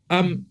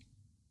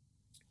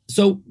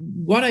 So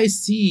what I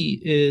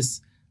see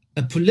is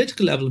a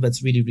political level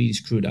that's really, really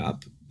screwed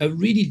up, a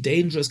really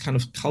dangerous kind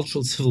of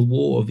cultural civil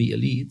war of the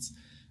elites,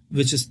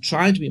 which is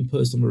trying to be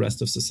imposed on the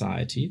rest of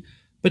society,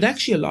 but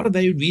actually a lot of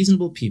very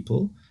reasonable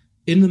people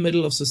in the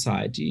middle of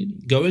society,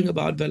 going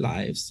about their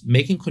lives,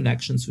 making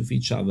connections with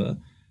each other,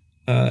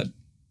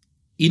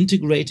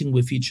 integrating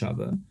with each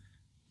other.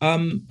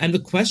 And the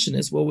question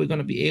is, well, we're going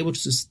to be able to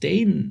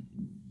sustain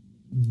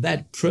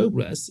that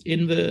progress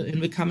in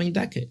the coming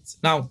decades.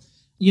 Now,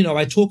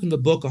 I talk in the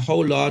book a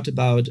whole lot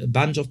about a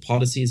bunch of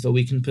policies that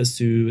we can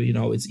pursue.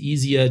 It's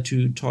easier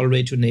to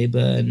tolerate your neighbor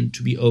and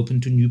to be open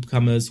to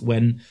newcomers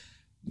when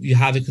you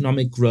have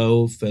economic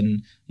growth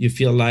and you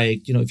feel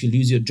like, if you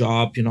lose your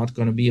job, you're not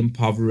going to be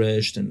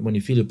impoverished. And when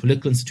you feel your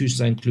political institutions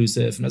are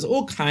inclusive, and there's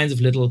all kinds of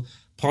little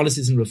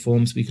policies and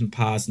reforms we can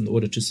pass in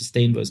order to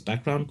sustain those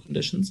background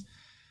conditions.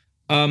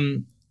 But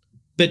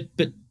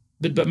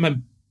my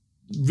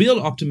real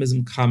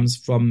optimism comes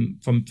from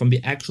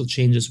the actual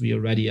changes we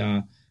already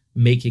are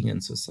making in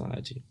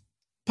society.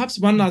 Perhaps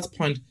one last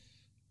point.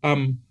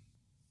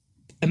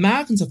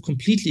 Americans have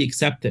completely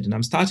accepted, and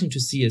I'm starting to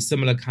see a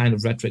similar kind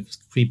of rhetoric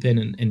creep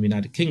in the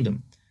United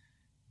Kingdom,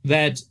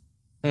 that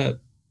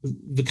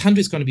the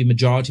country is going to be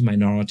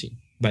majority-minority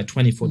by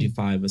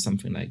 2045 or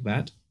something like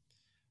that.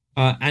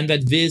 And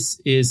that this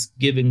is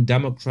giving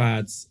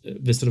Democrats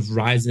this sort of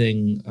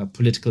rising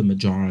political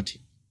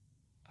majority.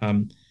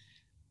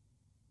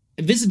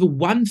 This is the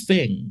one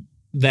thing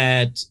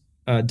that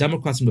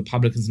Democrats and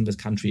Republicans in this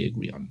country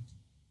agree on.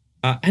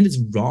 And it's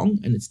wrong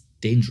and it's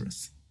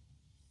dangerous.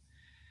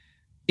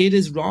 It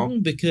is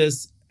wrong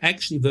because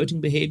actually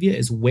voting behavior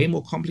is way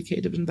more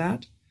complicated than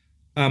that.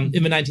 In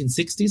the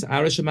 1960s,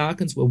 Irish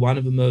Americans were one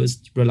of the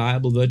most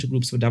reliable voter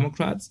groups for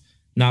Democrats.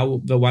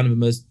 Now they're one of the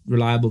most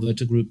reliable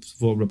voter groups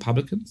for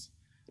Republicans.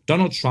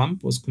 Donald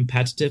Trump was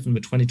competitive in the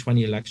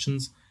 2020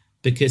 elections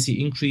because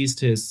he increased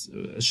his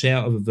share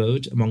of the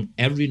vote among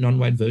every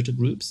non-white voter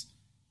groups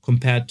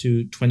compared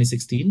to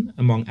 2016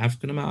 among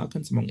African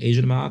Americans, among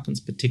Asian Americans,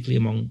 particularly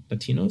among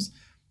Latinos.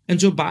 And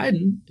Joe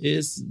Biden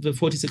is the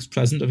 46th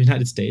president of the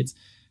United States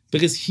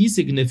because he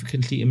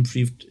significantly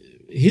improved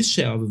his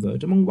share of the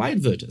vote among white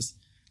voters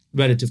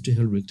relative to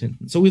Hillary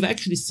Clinton. So we've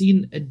actually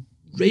seen a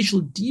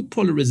racial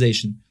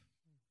depolarization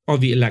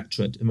of the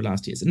electorate in the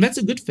last years. And that's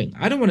a good thing.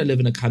 I don't want to live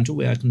in a country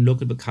where I can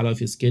look at the color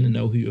of your skin and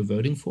know who you're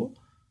voting for.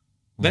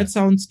 That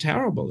sounds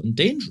terrible and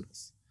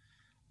dangerous.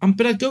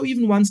 But I'd go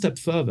even one step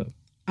further.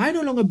 I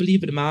no longer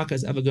believe that America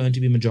is ever going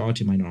to be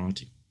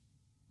majority-minority.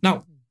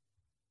 Now,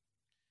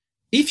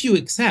 if you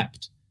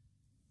accept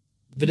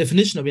the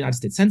definition of the United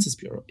States Census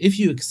Bureau, if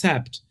you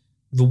accept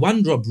the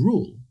one-drop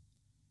rule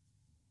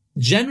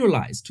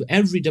generalized to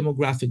every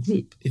demographic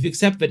group, if you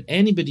accept that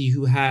anybody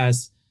who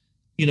has,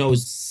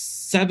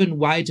 7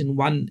 white and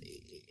 1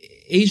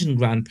 Asian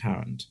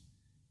grandparent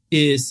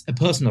is a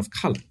person of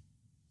color,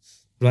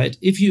 right?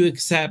 If you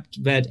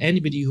accept that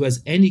anybody who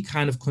has any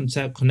kind of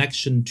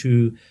connection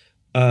to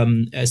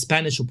a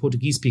Spanish or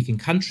Portuguese-speaking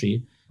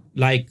country,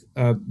 like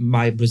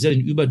my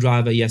Brazilian Uber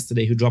driver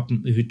yesterday, who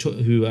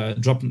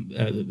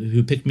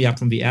picked me up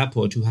from the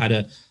airport, who had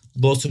a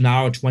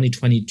Bolsonaro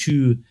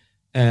 2022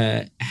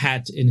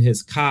 hat in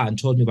his car and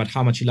told me about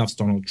how much he loves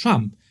Donald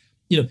Trump.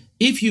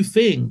 If you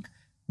think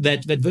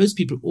that those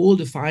people all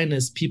define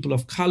as people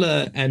of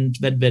color and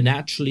that they're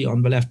naturally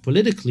on the left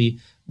politically,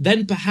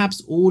 then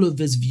perhaps all of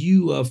this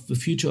view of the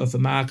future of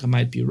America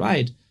might be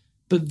right.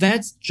 But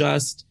that's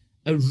just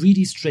a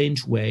really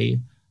strange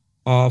way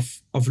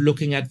of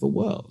looking at the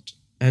world.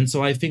 And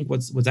so I think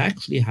what's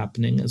actually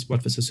happening is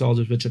what the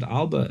sociologist Richard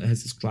Alber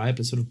has described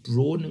as sort of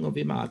broadening of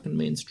the American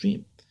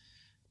mainstream.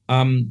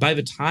 By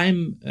the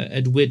time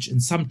at which, in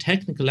some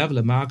technical level,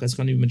 America is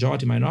going to be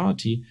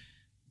majority-minority,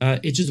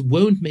 it just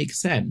won't make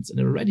sense, and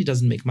it already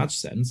doesn't make much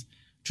sense,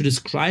 to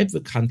describe the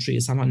country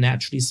as somehow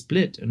naturally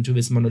split into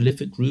this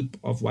monolithic group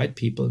of white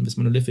people and this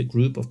monolithic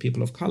group of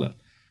people of color.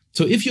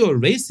 So if you're a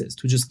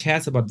racist who just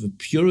cares about the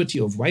purity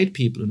of white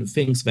people and who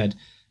thinks that,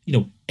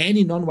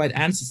 any non-white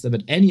ancestor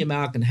that any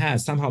American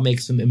has somehow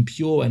makes them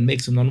impure and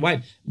makes them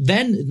non-white,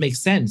 then it makes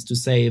sense to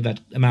say that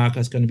America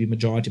is going to be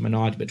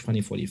majority-minority by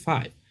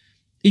 2045.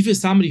 If you're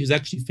somebody who's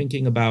actually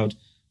thinking about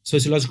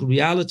sociological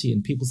reality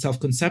and people's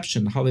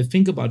self-conception, how they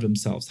think about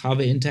themselves, how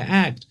they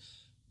interact,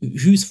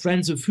 who's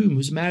friends with whom,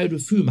 who's married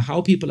with whom,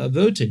 how people are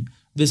voting,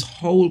 this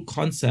whole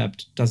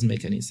concept doesn't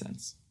make any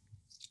sense.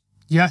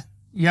 Yeah,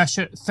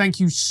 Yascha, thank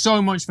you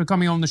so much for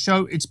coming on the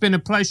show. It's been a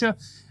pleasure.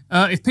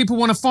 If people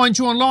want to find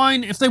you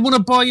online, if they want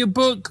to buy your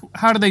book,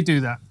 how do they do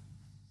that?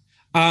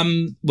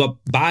 Well,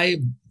 buy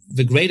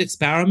The Great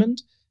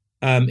Experiment.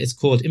 It's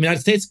called, in the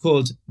United States,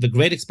 called The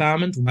Great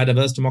Experiment, Why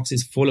Diverse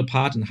Democracies Fall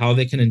Apart and How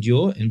They Can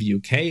Endure. In the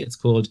UK, it's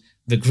called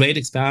The Great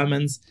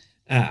Experiments,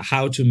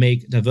 How to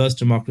Make Diverse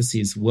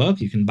Democracies Work.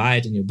 You can buy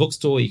it in your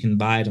bookstore. You can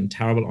buy it on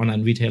terrible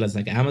online retailers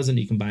like Amazon.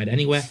 You can buy it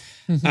anywhere.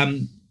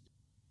 3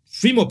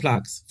 more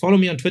plugs. Follow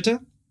me on Twitter,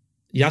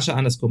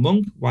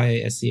 Yascha_Mounk,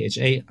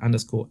 YASCHA_MOUNK.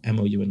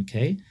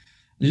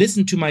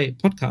 Listen to my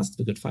podcast,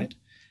 The Good Fight,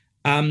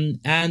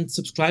 and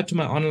subscribe to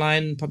my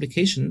online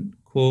publication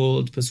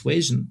called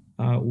Persuasion,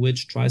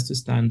 which tries to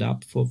stand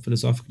up for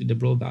philosophically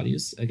liberal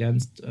values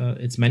against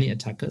its many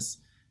attackers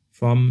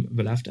from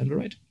the left and the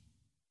right.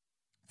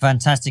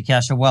 Fantastic,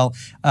 Yascha. Well,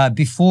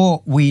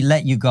 before we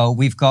let you go,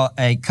 we've got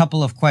a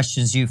couple of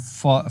questions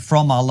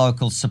from our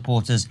local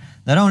supporters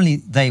that only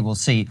they will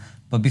see.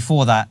 But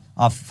before that,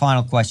 our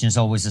final question is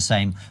always the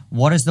same.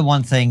 What is the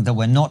one thing that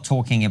we're not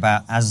talking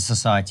about as a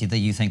society that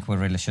you think we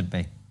really should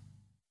be?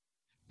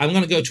 I'm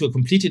going to go to a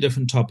completely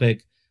different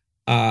topic.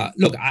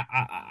 Look,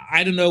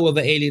 I don't know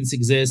whether aliens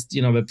exist.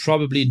 They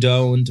probably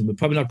don't, and we're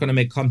probably not going to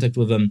make contact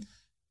with them.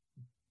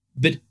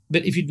 But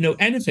if you know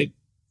anything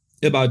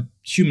about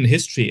human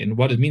history and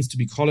what it means to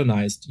be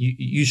colonized,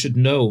 you should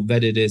know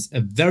that it is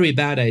a very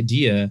bad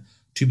idea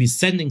to be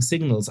sending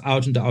signals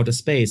out into outer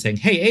space saying,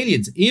 hey,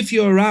 aliens, if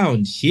you're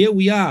around, here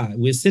we are.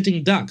 We're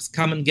sitting ducks.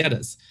 Come and get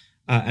us.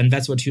 And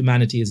that's what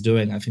humanity is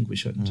doing. I think we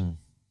shouldn't.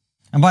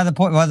 And by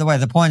the way,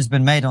 the point's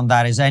been made on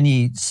that is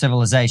any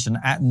civilization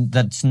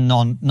that's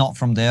not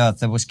from the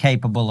Earth that was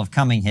capable of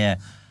coming here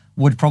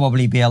would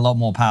probably be a lot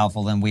more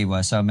powerful than we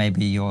were. So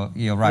maybe you're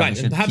right. Right,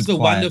 and perhaps the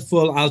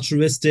wonderful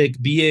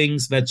altruistic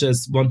beings that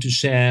just want to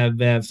share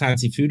their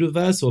fancy food with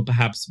us, or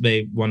perhaps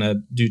they want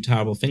to do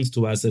terrible things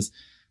to us, as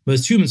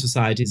most human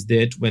societies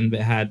did when they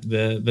had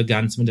the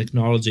guns and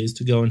technologies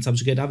to go and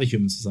subjugate other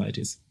human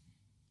societies.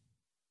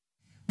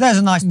 There's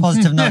a nice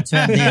positive note to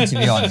end the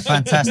interview on.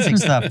 Fantastic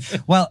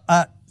stuff. Well,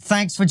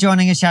 thanks for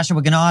joining us, Yascha.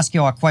 We're going to ask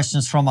you our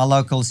questions from our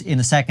locals in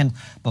a second.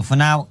 But for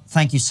now,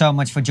 thank you so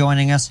much for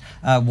joining us,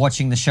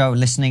 watching the show,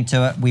 listening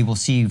to it. We will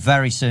see you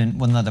very soon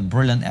with another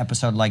brilliant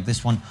episode like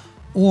this one,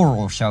 or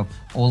Raw Show,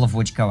 all of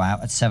which go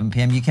out at 7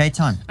 p.m. UK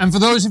time. And for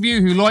those of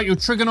you who like your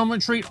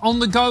trigonometry on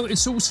the go,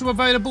 it's also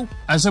available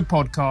as a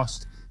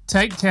podcast.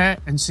 Take care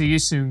and see you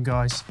soon,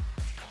 guys.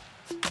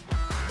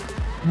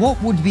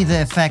 What would be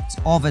the effect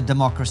of a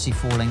democracy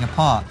falling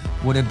apart?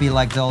 Would it be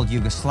like the old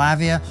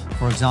Yugoslavia?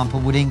 For example,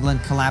 would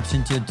England collapse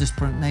into a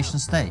disparate nation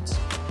states?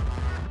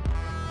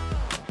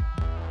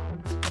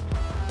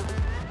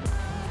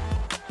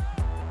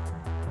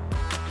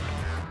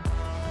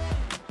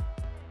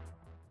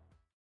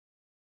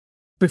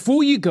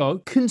 Before you go,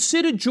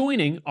 consider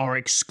joining our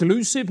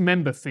exclusive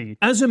member feed.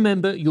 As a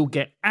member, you'll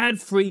get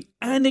ad-free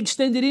and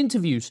extended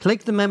interviews.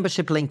 Click the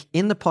membership link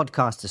in the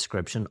podcast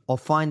description or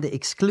find the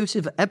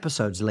exclusive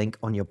episodes link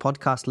on your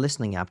podcast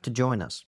listening app to join us.